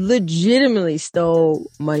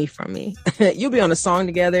stole money from me. You'll be on a song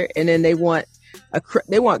together, and then they want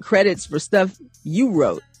credits for stuff you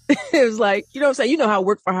wrote. It was like, you know what I'm saying? You know how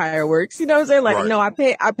work for hire works. You know what I'm saying? Like, no, I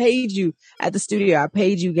paid you at the studio. I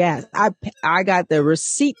paid you gas. I got the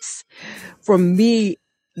receipts from me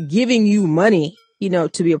giving you money,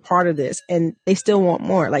 to be a part of this. And they still want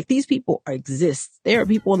more. Like, these people exist. There are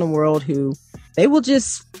people in the world who they will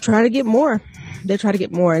just try to get more. They try to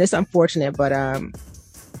get more. And it's unfortunate. But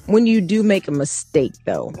when you do make a mistake,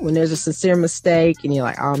 though, when there's a sincere mistake and you're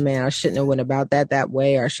like, oh, man, I shouldn't have went about that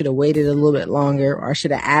way, or I should have waited a little bit longer, or I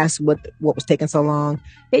should have asked what was taking so long.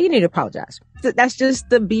 Yeah, you need to apologize. That's just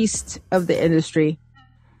the beast of the industry.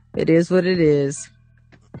 It is what it is.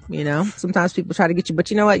 Sometimes people try to get you, but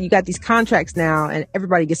you know what? You got these contracts now, and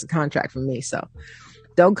everybody gets a contract from me. So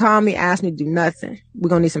don't call me, ask me to do nothing. We're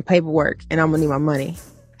going to need some paperwork, and I'm going to need my money.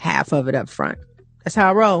 Half of it up front. That's how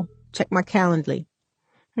I roll. Check my Calendly.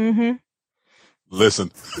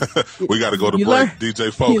 Listen, we got to go to break. Learn.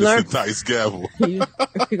 DJ Focus and Dice Gavel. You're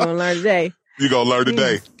going to learn today. You're going to learn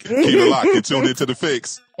today. Keep it locked. You're tuned into The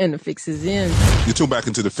Fix. And The Fix is in. You tune back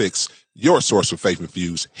into The Fix, your source for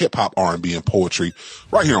faith-infused hip-hop, R&B, and poetry,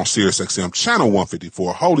 right here on SiriusXM, Channel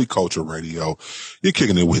 154, Holy Culture Radio. You're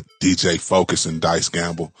kicking it with DJ Focus and Dice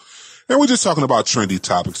Gamble. And we're just talking about trendy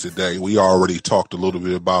topics today. We already talked a little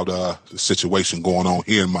bit about the situation going on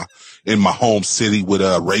here in my home city with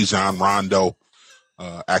Rajon Rondo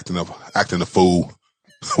acting a fool.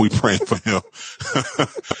 We praying for him.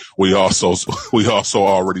 We also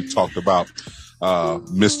already talked about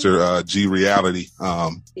Mr. G Reality,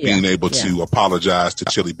 being able to apologize to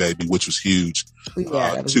Chili Baby, which was huge,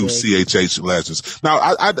 to CHH legends. Now,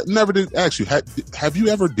 I never did ask you, have you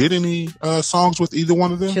ever did any songs with either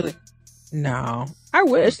one of them? Chili. No, I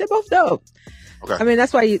wish. They're both dope. Okay. I mean,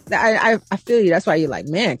 that's why I feel you. That's why you're like,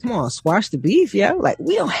 man, come on, squash the beef, yo. Like,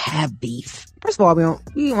 we don't have beef. First of all, we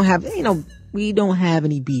don't have, we don't have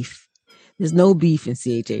any beef. There's no beef in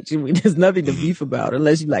CHH. I mean, there's nothing to beef about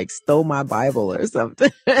unless you like stole my Bible or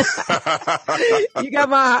something. you got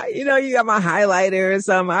my highlighter or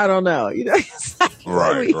something. I don't know. It's like,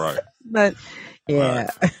 right. But yeah.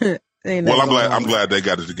 Right. Well, I'm glad they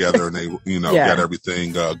got it together and they, got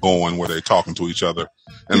everything going where they're talking to each other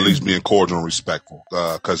and at least being cordial and respectful,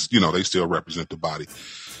 because they still represent the body.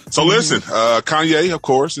 So listen, Kanye, of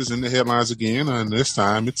course, is in the headlines again, and this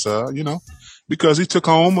time it's because he took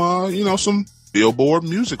home some Billboard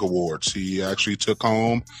Music Awards. He actually took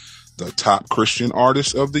home the top Christian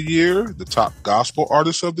artist of the year, the top gospel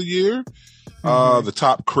artist of the year, the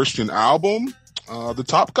top Christian album, the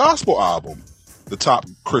top gospel album, the top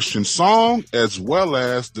Christian song, as well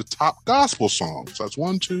as the top gospel song. So that's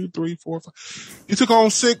 1, 2, 3, 4, 5. He took home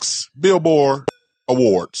 6 Billboard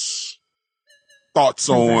Awards. Thoughts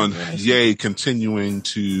on Ye continuing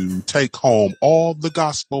to take home all the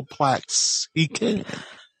gospel plaques he can?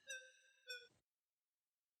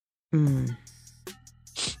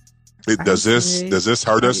 Does this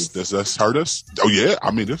hurt us? Does this hurt us? Oh yeah,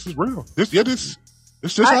 I mean this is real. This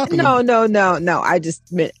just happening. No. I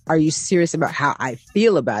just meant, are you serious about how I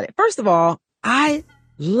feel about it? First of all, I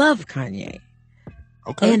love Kanye.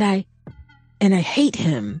 Okay. And I hate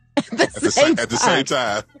him at the same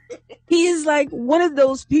time. He is like one of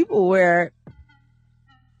those people where,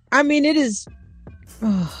 I mean, it is,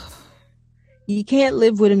 you can't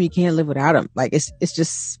live with him. You can't live without him. Like, it's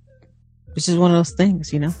just one of those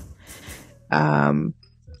things, and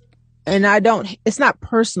it's not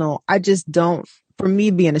personal. I just don't, for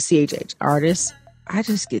me being a CHH artist, I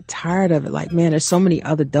just get tired of it. Like, man, there's so many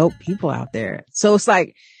other dope people out there. So it's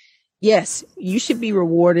like, yes, you should be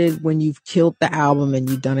rewarded when you've killed the album and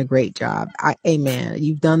you've done a great job. Amen.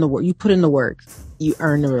 You've done the work. You put in the work. You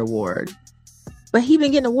earn the reward. But he's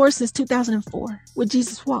been getting awards since 2004 with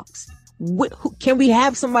Jesus Walks. Can we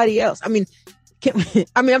have somebody else? I mean,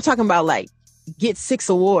 I'm talking about like get 6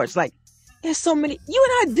 awards. Like, there's so many. You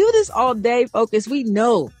and I do this all day, Focus. We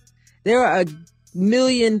know there are a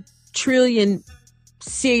million trillion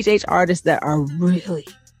CHH artists that are really,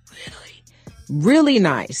 really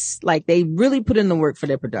nice. Like, they really put in the work for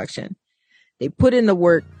their production. They put in the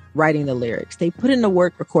work writing the lyrics. They put in the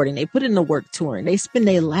work recording. They put in the work touring. They spend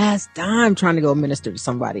their last dime trying to go minister to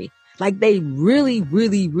somebody. Like, they really,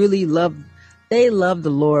 really, really love the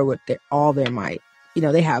Lord with all their might.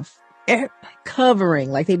 They have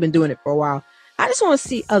covering, like they've been doing it for a while. I just want to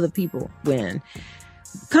see other people win.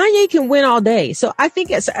 Kanye can win all day. So I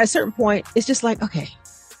think at a certain point, it's just like, okay,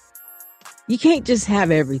 you can't just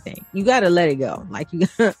have everything. You got to let it go. Like,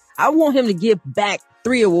 I want him to give back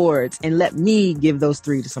 3 awards and let me give those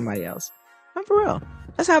 3 to somebody else. I'm for real.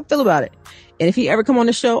 That's how I feel about it. And if he ever come on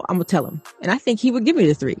the show, I'm going to tell him. And I think he would give me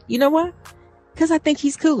the 3. You know why? Because I think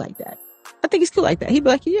he's cool like that. He'd be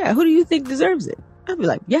like, yeah, who do you think deserves it? I'd be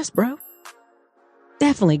like, yes, bro.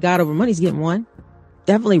 Definitely God Over Money's getting one.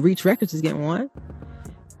 Definitely Reach Records is getting one.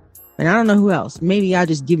 And I don't know who else. Maybe I'll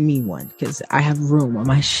just give me one because I have room on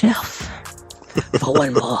my shelf for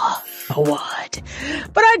one more award.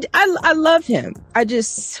 But I love him. I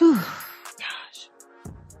just want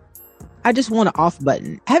an off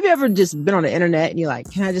button. Have you ever just been on the internet and you're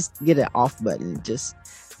like, can I just get an off button? Just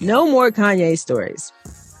no more Kanye stories.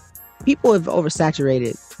 People have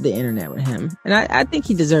oversaturated the internet with him. And I think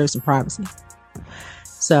he deserves some privacy.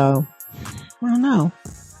 So, I don't know.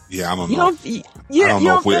 Yeah, I don't know. I don't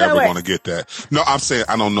know if we're ever going to get that. No, I'm saying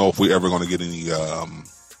I don't know if we're ever going to get any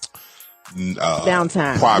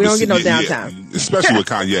downtime. Privacy. We don't get no downtime. Yeah, especially with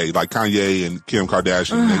Kanye. Like Kanye and Kim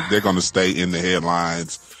Kardashian, they're going to stay in the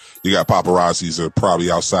headlines. You got paparazzis that are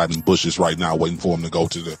probably outside in bushes right now waiting for him to go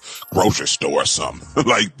to the grocery store or something.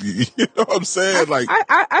 Like, you know what I'm saying? Like,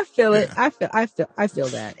 I feel it. I feel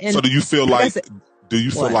that. And so do you feel like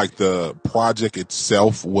the project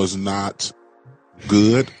itself was not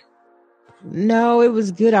good? No, it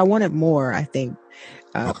was good. I wanted more, I think,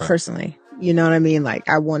 personally. You know what I mean? Like,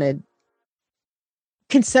 I wanted,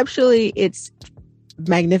 conceptually, it's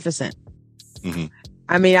magnificent. Mm-hmm.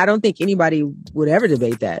 I mean, I don't think anybody would ever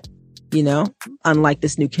debate that, unlike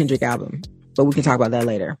this new Kendrick album. But we can talk about that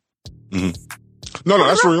later. Mm-hmm. No,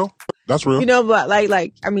 that's real. That's real. But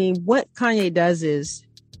like, I mean, what Kanye does is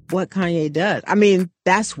what Kanye does. I mean,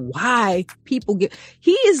 that's why people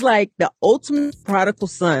he is like the ultimate prodigal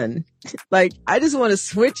son. Like, I just want to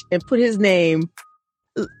switch and put his name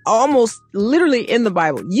almost literally in the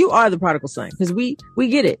Bible. You are the prodigal son, because we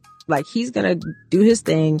get it. Like, he's going to do his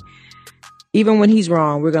thing. Even when he's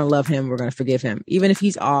wrong, we're going to love him. We're going to forgive him. Even if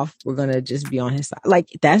he's off, we're going to just be on his side. Like,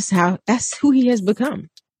 that's who he has become,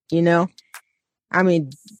 you know? I mean,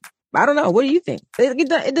 I don't know. What do you think?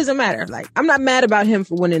 It doesn't matter. Like, I'm not mad about him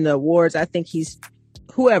for winning the awards. I think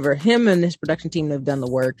him and his production team have done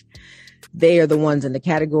the work. They are the ones in the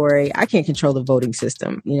category. I can't control the voting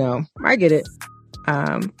system. You know, I get it.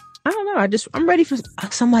 I don't know. I'm ready for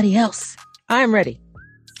somebody else. I'm ready.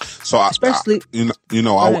 So I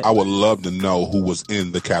would love to know who was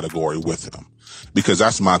in the category with him, because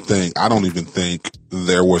that's my thing. I don't even think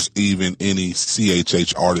there was even any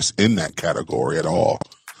CHH artists in that category at all.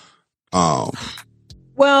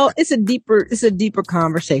 Well, it's a deeper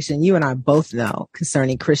conversation. You and I both know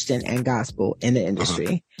concerning Christian and gospel in the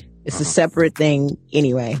industry. It's a separate thing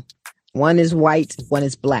anyway. One is white, one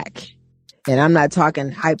is black. And I'm not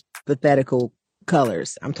talking hypothetical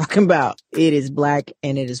colors. I'm talking about it is black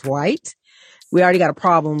and it is white. We already got a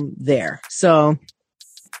problem there. So,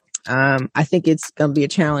 I think it's going to be a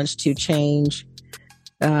challenge to change,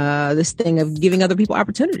 this thing of giving other people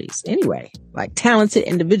opportunities anyway, like talented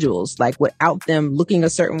individuals, like without them looking a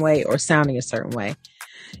certain way or sounding a certain way.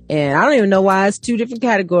 And I don't even know why it's two different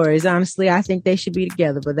categories. Honestly, I think they should be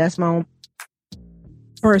together, but that's my own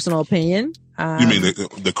personal opinion. You mean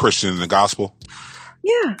the Christian and the gospel?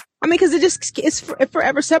 Yeah. I mean, because it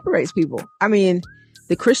forever separates people. I mean,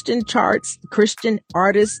 the Christian charts, Christian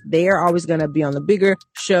artists, they are always going to be on the bigger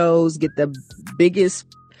shows, get the biggest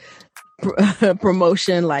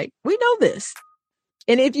promotion. Like, we know this.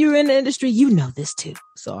 And if you're in the industry, you know this too.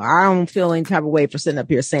 So I don't feel any type of way for sitting up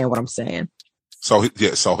here saying what I'm saying. So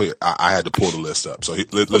here, I had to pull the list up. So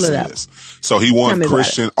listen to this. So he won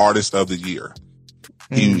Christian Artist of the Year.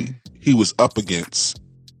 He was up against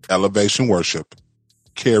Elevation Worship,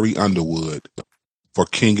 Carrie Underwood for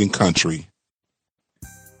King and Country.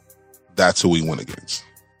 That's who he went against.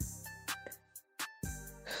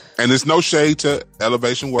 And there's no shade to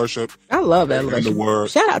Elevation Worship. I love Elevation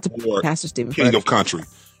Worship. Shout out to Pastor Stephen King of Country.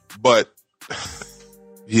 But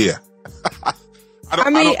yeah. I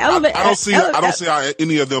don't see how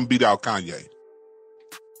any of them beat out Kanye.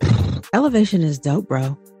 Elevation is dope,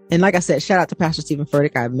 bro. And like I said, shout out to Pastor Stephen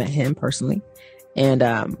Furtick. I've met him personally. And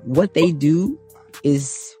what they do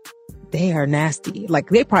is they are nasty. Like,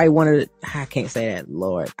 they probably wanted, I can't say that,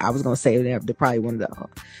 Lord. I was going to say they're probably one of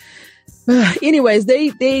the, anyways,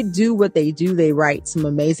 they do what they do. They write some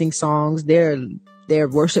amazing songs. Their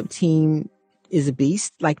worship team is a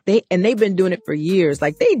beast. Like, they've been doing it for years.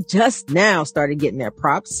 Like, they just now started getting their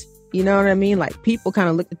props. You know what I mean? Like, people kind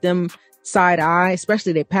of look at them side eye,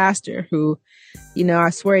 especially their pastor, who, you know,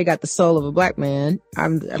 I swear he got the soul of a black man.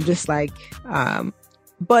 I'm just like,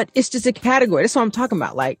 but it's just a category. That's what I'm talking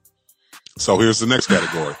about. Like, so here's the next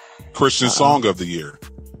category: Christian Song of the Year.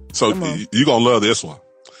 So you're gonna love this one.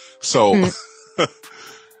 So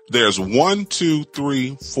there's 1, 2,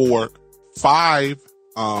 3, 4, 5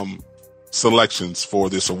 selections for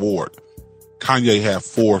this award. Kanye had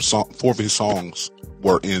 4 of his songs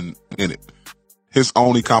were in it. His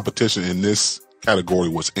only competition in this category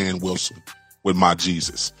was Ann Wilson with My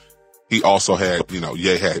Jesus. He also had, you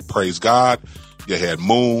had Praise God, you had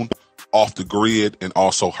Moon, Off the Grid, and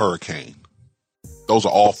also Hurricane. Those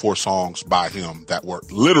are all 4 songs by him that were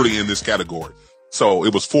literally in this category. So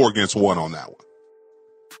it was 4 against 1 on that one.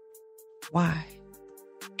 Why?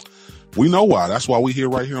 We know why. That's why we here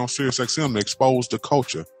right here on SiriusXM to expose the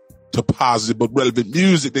culture to positive but relevant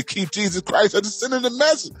music that keep Jesus Christ at the center of the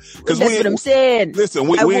message. Because that's what I'm saying. Listen,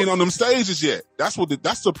 we ain't on them stages yet. That's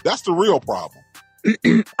the real problem.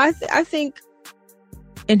 I think,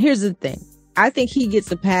 and here's the thing. I think he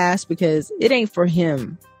gets a pass because it ain't for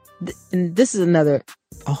him. And this is a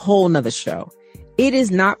whole nother show. It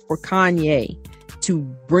is not for Kanye to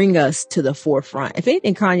bring us to the forefront. If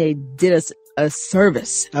anything, Kanye did us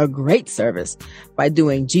a great service by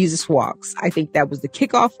doing Jesus Walks. I think that was the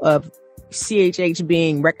kickoff of CHH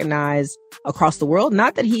being recognized across the world.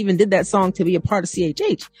 Not that he even did that song to be a part of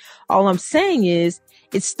CHH. All I'm saying is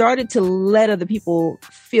it started to let other people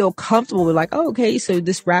feel comfortable with, like, oh, okay, so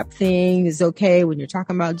this rap thing is okay when you're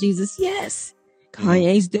talking about Jesus. Yes,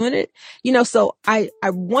 Kanye's doing it. So I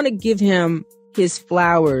want to give him his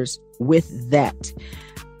flowers with that.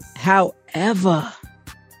 However,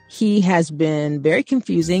 he has been very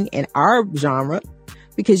confusing in our genre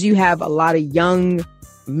because you have a lot of young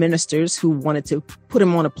ministers who wanted to put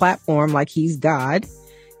him on a platform like he's God.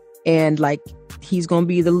 and like he's going to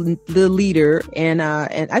be the leader. And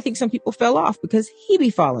I think some people fell off because he be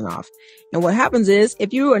falling off. And what happens is,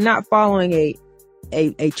 if you are not following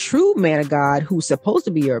a true man of God who's supposed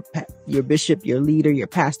to be your bishop, your leader, your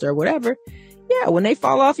pastor, or whatever, yeah, when they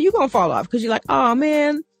fall off, you're going to fall off because you're like, oh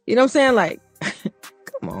man, you know what I'm saying? Like,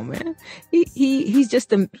 come on, man.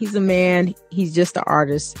 He's a man. He's just an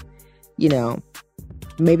artist, you know.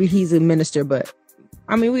 Maybe he's a minister, but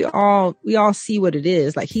I mean, we all see what it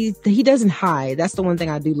is. Like he doesn't hide. That's the one thing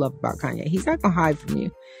I do love about Kanye. He's not gonna hide from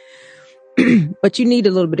you, but you need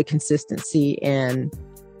a little bit of consistency. And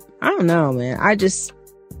I don't know, man. I just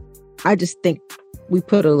think we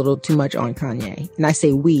put a little too much on Kanye, and I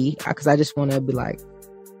say we because I just want to be like,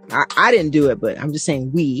 I didn't do it, but I'm just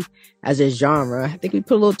saying we as a genre. I think we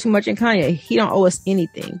put a little too much in Kanye. He don't owe us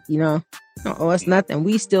anything, you know. He don't owe us nothing.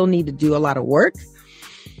 We still need to do a lot of work.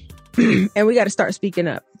 And we got to start speaking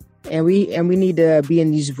up, and we need to be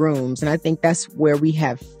in these rooms. And I think that's where we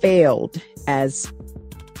have failed as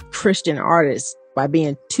Christian artists, by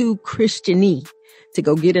being too Christian-y to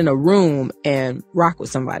go get in a room and rock with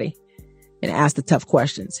somebody and ask the tough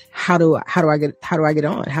questions. How do I get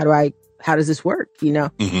on? How does this work? You know,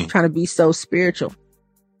 trying to be so spiritual.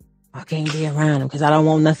 I can't be around them because I don't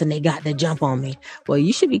want nothing they got to jump on me. Well,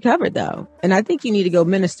 you should be covered though. And I think you need to go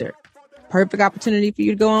minister. Perfect opportunity for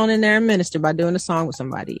you to go on in there and minister by doing a song with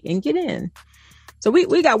somebody and get in. So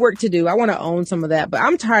we got work to do. I want to own some of that, but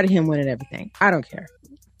I'm tired of him winning everything. I don't care.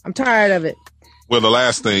 I'm tired of it. Well, the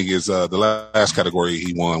last thing is the last category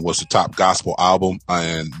he won was the top gospel album,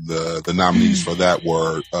 and the nominees for that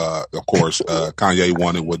were, of course, Kanye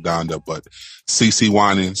won it with Donda, but CeCe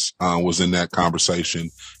Winans was in that conversation.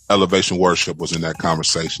 Elevation Worship was in that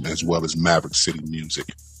conversation, as well as Maverick City Music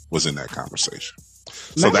was in that conversation.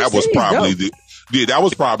 So that was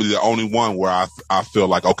probably the only one where I feel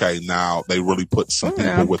like, okay, now they really put some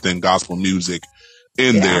people within gospel music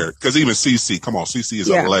in there. Because even CeCe, come on, CeCe is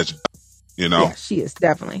a legend, you know? Yeah, she is,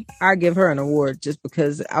 definitely. I give her an award just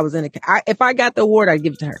because I was if I got the award, I'd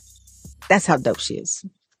give it to her. That's how dope she is.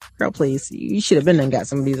 Girl, please, you should have been and got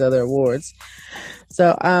some of these other awards.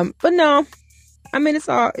 So, but no, I mean, it's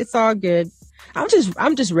all good. I'm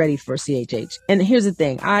just ready for CHH. And here's the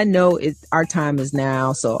thing. I know our time is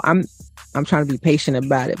now, so I'm trying to be patient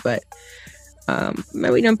about it, but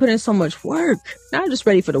man, we done put in so much work. Now I'm just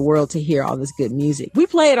ready for the world to hear all this good music. We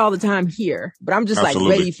play it all the time here, but I'm just like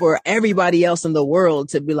ready for everybody else in the world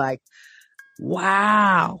to be like,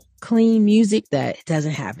 wow, clean music that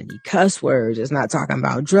doesn't have any cuss words. It's not talking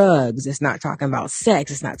about drugs. It's not talking about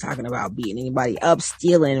sex. It's not talking about beating anybody up,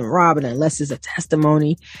 stealing and robbing unless it's a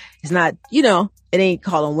testimony. It's not, you know, it ain't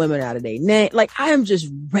calling women out of their name. Like, I am just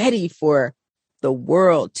ready for the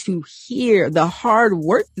world to hear the hard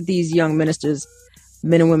work that these young ministers,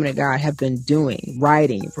 men and women of God, have been doing,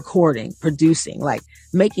 writing, recording, producing, like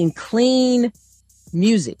making clean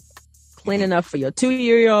music. Clean enough for your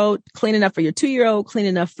 2-year-old, clean enough for your 2-year-old, clean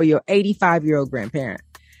enough for your 85-year-old grandparent.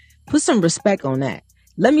 Put some respect on that.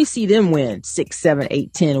 Let me see them win 6, 7,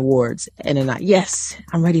 8, 10 awards. And then yes,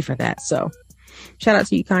 I'm ready for that. So shout out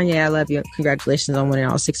to you, Kanye. I love you. Congratulations on winning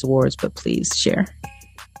all 6 awards, but please share.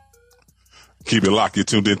 Keep it locked. You're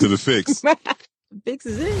tuned into The Fix. Fix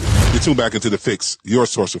is it. You're tuned back into The Fix, your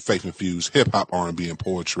source of faith-infused hip-hop, R&B, and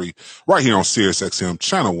poetry, right here on Sirius XM,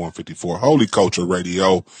 channel 154, Holy Culture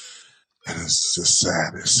Radio. And it's the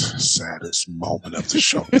saddest moment of the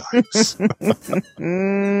show, guys.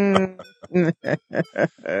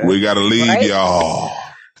 We got to leave, y'all.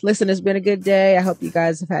 Listen, it's been a good day. I hope you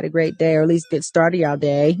guys have had a great day, or at least good start of y'all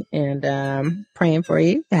day. And praying for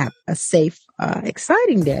you to have a safe,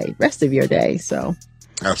 exciting day, rest of your day. So,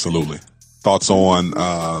 absolutely. Thoughts on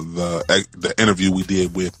the interview we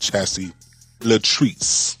did with Chasity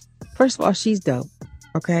Latrice? First of all, she's dope.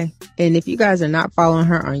 Okay. And if you guys are not following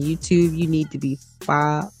her on YouTube, you need to be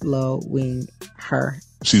following her.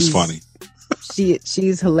 She's funny.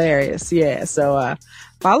 She's hilarious. Yeah. So,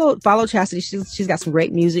 follow Chasity. She's got some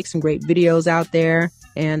great music, some great videos out there.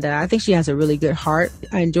 And, I think she has a really good heart.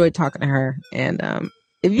 I enjoyed talking to her. And,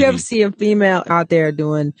 if you ever see a female out there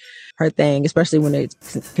doing her thing, especially when it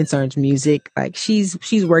concerns music, like she's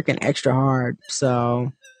working extra hard.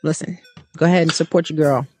 So listen, go ahead and support your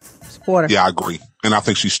girl. Support her. Yeah, I agree. And I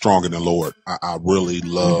think she's strong in the Lord. I really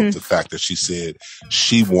love the fact that she said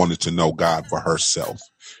she wanted to know God for herself.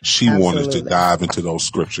 She wanted to dive into those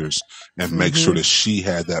scriptures and make sure that she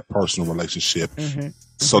had that personal relationship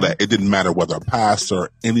so that it didn't matter whether a pastor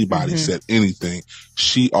or anybody said anything.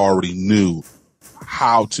 She already knew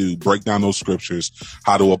how to break down those scriptures,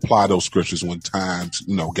 how to apply those scriptures when times,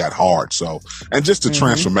 got hard. So, and just the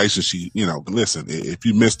transformation listen, if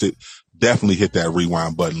you missed it, definitely hit that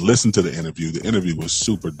rewind button. Listen to the interview. The interview was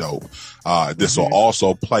super dope. This will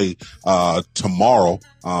also play tomorrow.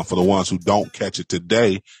 For the ones who don't catch it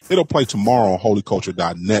today, it'll play tomorrow on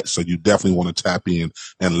holyculture.net. So you definitely want to tap in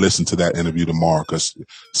and listen to that interview tomorrow, because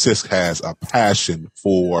Sis has a passion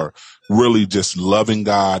for really just loving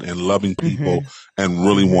God and loving people and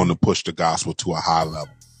really wanting to push the gospel to a high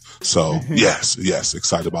level. So yes,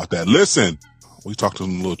 excited about that. Listen, we talked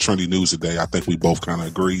some little trendy news today. I think we both kind of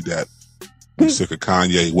agreed that we're sick of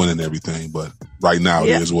Kanye winning everything, but right now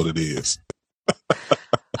it is what it is.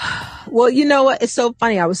 Well, you know what? It's so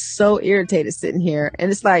funny. I was so irritated sitting here,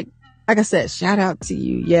 and it's like I said, shout out to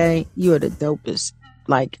you. Yay. You are the dopest.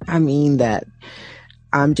 Like, I mean that.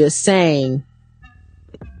 I'm just saying,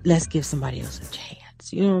 let's give somebody else a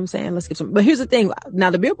chance. You know what I'm saying? Let's give some. But here's the thing. Now,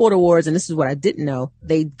 the Billboard Awards, and this is what I didn't know,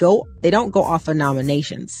 they don't go off of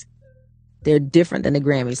nominations. They're different than the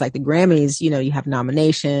Grammys. Like the Grammys, you have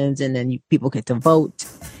nominations, and then people get to vote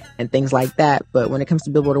and things like that. But when it comes to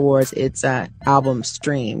Billboard Awards, it's album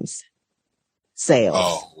streams, sales.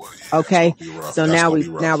 Oh, well, yeah, okay. So now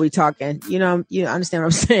we talking. You understand what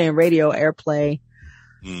I'm saying? Radio airplay,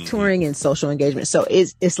 touring, and social engagement. So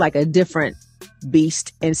it's like a different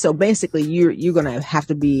beast. And so basically, you're gonna have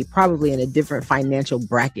to be probably in a different financial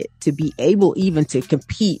bracket to be able even to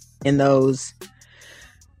compete in those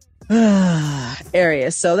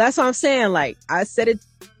areas. So that's what I'm saying. Like I said it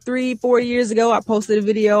 3-4 years ago, I posted a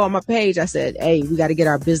video on my page. I said, hey, we got to get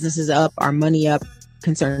our businesses up, our money up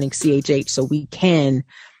concerning CHH, so we can,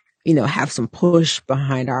 have some push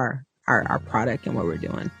behind our product and what we're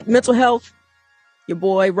doing. Mental health, your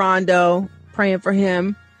boy Rondo, praying for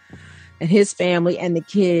him and his family and the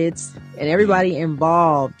kids and everybody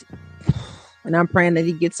involved. And I'm praying that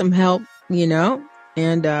he gets some help,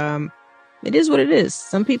 and it is what it is.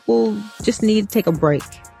 Some people just need to take a break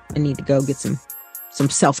and need to go get some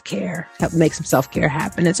self-care, help make some self-care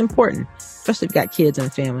happen. It's important, especially if you got kids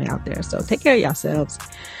and family out there. So take care of yourselves.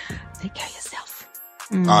 Take care of yourself.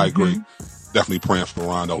 I agree. Definitely praying for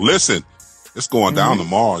Rondo. Listen, it's going down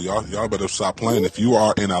tomorrow. Y'all better stop playing. If you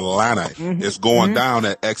are in Atlanta, it's going down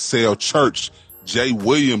at Excel Church. Jay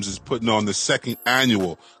Williams is putting on the 2nd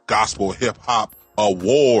annual Gospel Hip Hop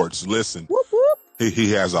Awards. Listen. Whoop, whoop.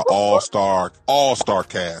 He has an all-star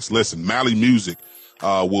cast. Listen, Mally Music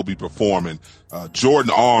will be performing.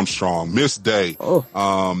 Jordan Armstrong, Miss Day.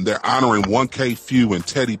 They're honoring 1K Few and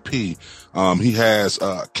Teddy P. He has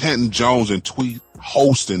Kenton Jones and Tweet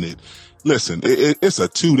hosting it. Listen, it's a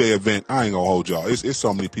 2-day event. I ain't gonna hold y'all. It's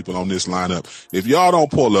so many people on this lineup. If y'all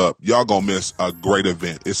don't pull up, y'all gonna miss a great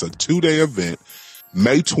event. It's a 2-day event.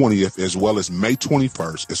 May 20th as well as May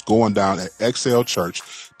 21st. It's going down at XL Church.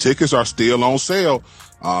 Tickets are still on sale.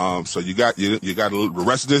 So you got the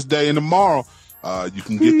rest of this day and tomorrow. You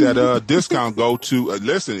can get that discount. Go to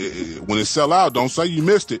listen, when it sell out, don't say you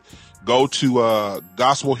missed it. Go to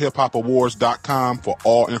gospelhiphopawards.com for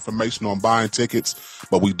all information on buying tickets.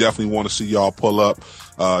 But we definitely want to see y'all pull up.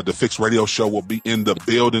 The Fix Radio Show will be in the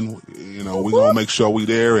building. We're gonna make sure we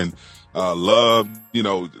there and love,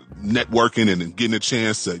 networking and getting a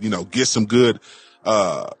chance to, get some good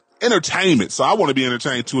entertainment. So I want to be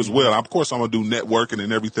entertained too as well. Of course, I'm gonna do networking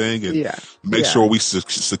and everything and make sure we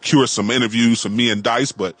secure some interviews from me and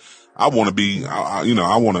Dice. But I want to be, I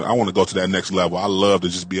want to go to that next level. I love to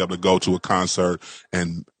just be able to go to a concert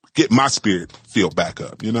and get my spirit filled back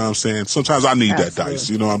up. You know what I'm saying? Sometimes I need that, Dice.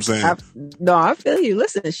 You know what I'm saying? I feel you.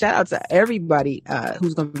 Listen, shout out to everybody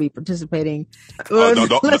who's going to be participating.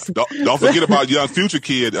 Don't forget about Young Future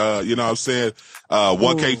Kid. You know what I'm saying?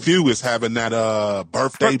 1K Few is having that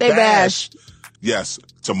birthday bash. Yes,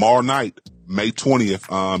 tomorrow night, May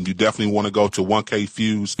 20th. You definitely want to go to 1K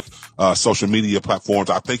Few's social media platforms.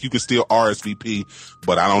 I think you can still RSVP,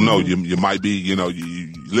 but I don't know. You might be, you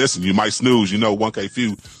might snooze. 1K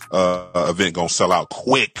Few event gonna sell out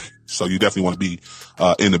quick. So you definitely want to be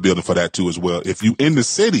in the building for that too as well. If you in the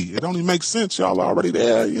city, it only makes sense. Y'all already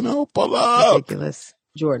there, pull up. Ridiculous.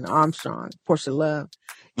 Jordan Armstrong, Portia Love.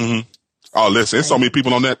 Oh, listen, there's so many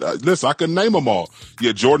people on that. Listen, I couldn't name them all.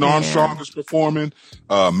 Yeah, Jordan Armstrong is performing.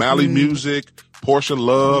 Mally Music, Portia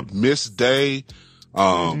Love, Miss Day.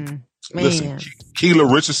 Listen, Keela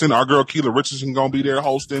Richardson, our girl Keela Richardson gonna be there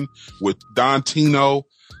hosting with Don Tino.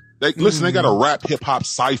 They got a rap hip hop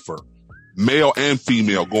cipher, male and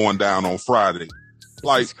female, going down on Friday.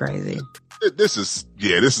 Like, that's crazy. This is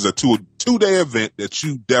a 2-day event that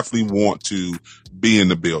you definitely want to be in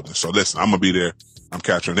the building. So listen, I'm gonna be there. I'm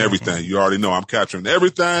capturing everything. You already know I'm capturing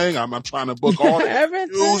everything. I'm trying to book all the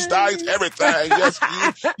news, Dice, everything. Yes,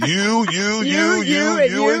 you, and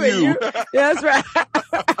you. That's right.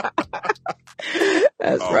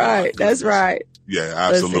 That's right. That's right. Yeah,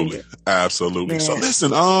 absolutely. Absolutely. Man. So listen,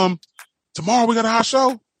 tomorrow we got a hot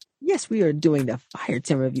show. Yes, we are doing the Fire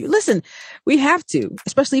 10 review. Listen, we have to,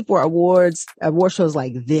 especially for award shows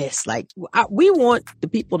like this. Like, we want the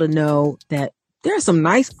people to know that there are some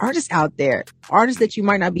nice artists out there, artists that you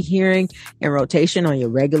might not be hearing in rotation on your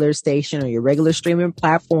regular station or your regular streaming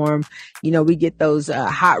platform. You know, we get those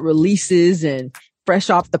hot releases and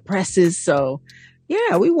fresh off the presses. So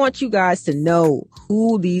yeah, we want you guys to know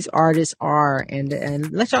who these artists are and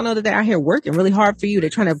let y'all know that they're out here working really hard for you. They're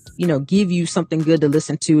trying to, you know, give you something good to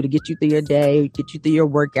listen to get you through your day, get you through your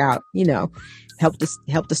workout, you know, help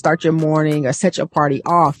to start your morning or set your party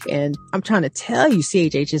off. And I'm trying to tell you,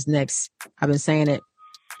 CHH is next. I've been saying it.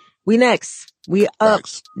 We next. We up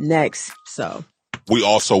next. So we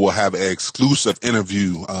also will have an exclusive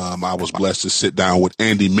interview. I was blessed to sit down with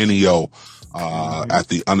Andy Mineo at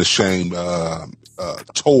the Unashamed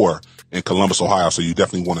tour in Columbus, Ohio. So you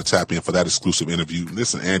definitely want to tap in for that exclusive interview.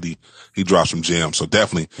 Listen, Andy, he dropped some gems. So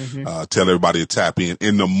definitely tell everybody to tap in.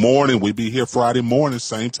 In the morning, we be here Friday morning,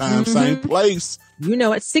 same time, same place. You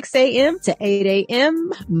know, at 6 a.m. to 8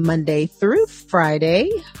 a.m., Monday through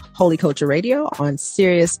Friday, Holy Culture Radio on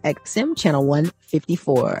Sirius XM, channel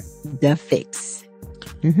 154, The Fix.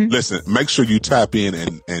 Listen, make sure you tap in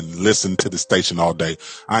and listen to the station all day.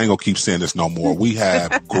 I ain't gonna keep saying this no more. We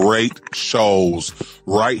have great shows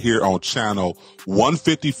right here on channel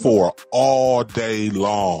 154 all day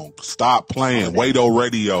long. Stop playing. Wado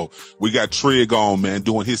Radio. We got Trig on, man,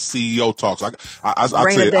 doing his CEO talks.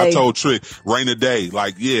 I told Trig, rain a day.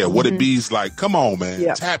 Like, yeah, what it be's like. Come on, man.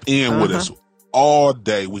 Yep. Tap in with us. All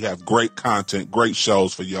day. We have great content, great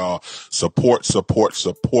shows for y'all. Support.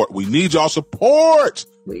 We need y'all support.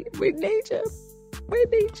 We need you. We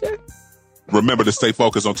need you. Remember to stay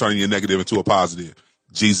focused on turning your negative into a positive.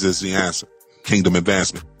 Jesus is the answer. Kingdom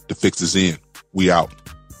advancement. The fix is in. We out.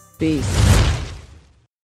 Peace.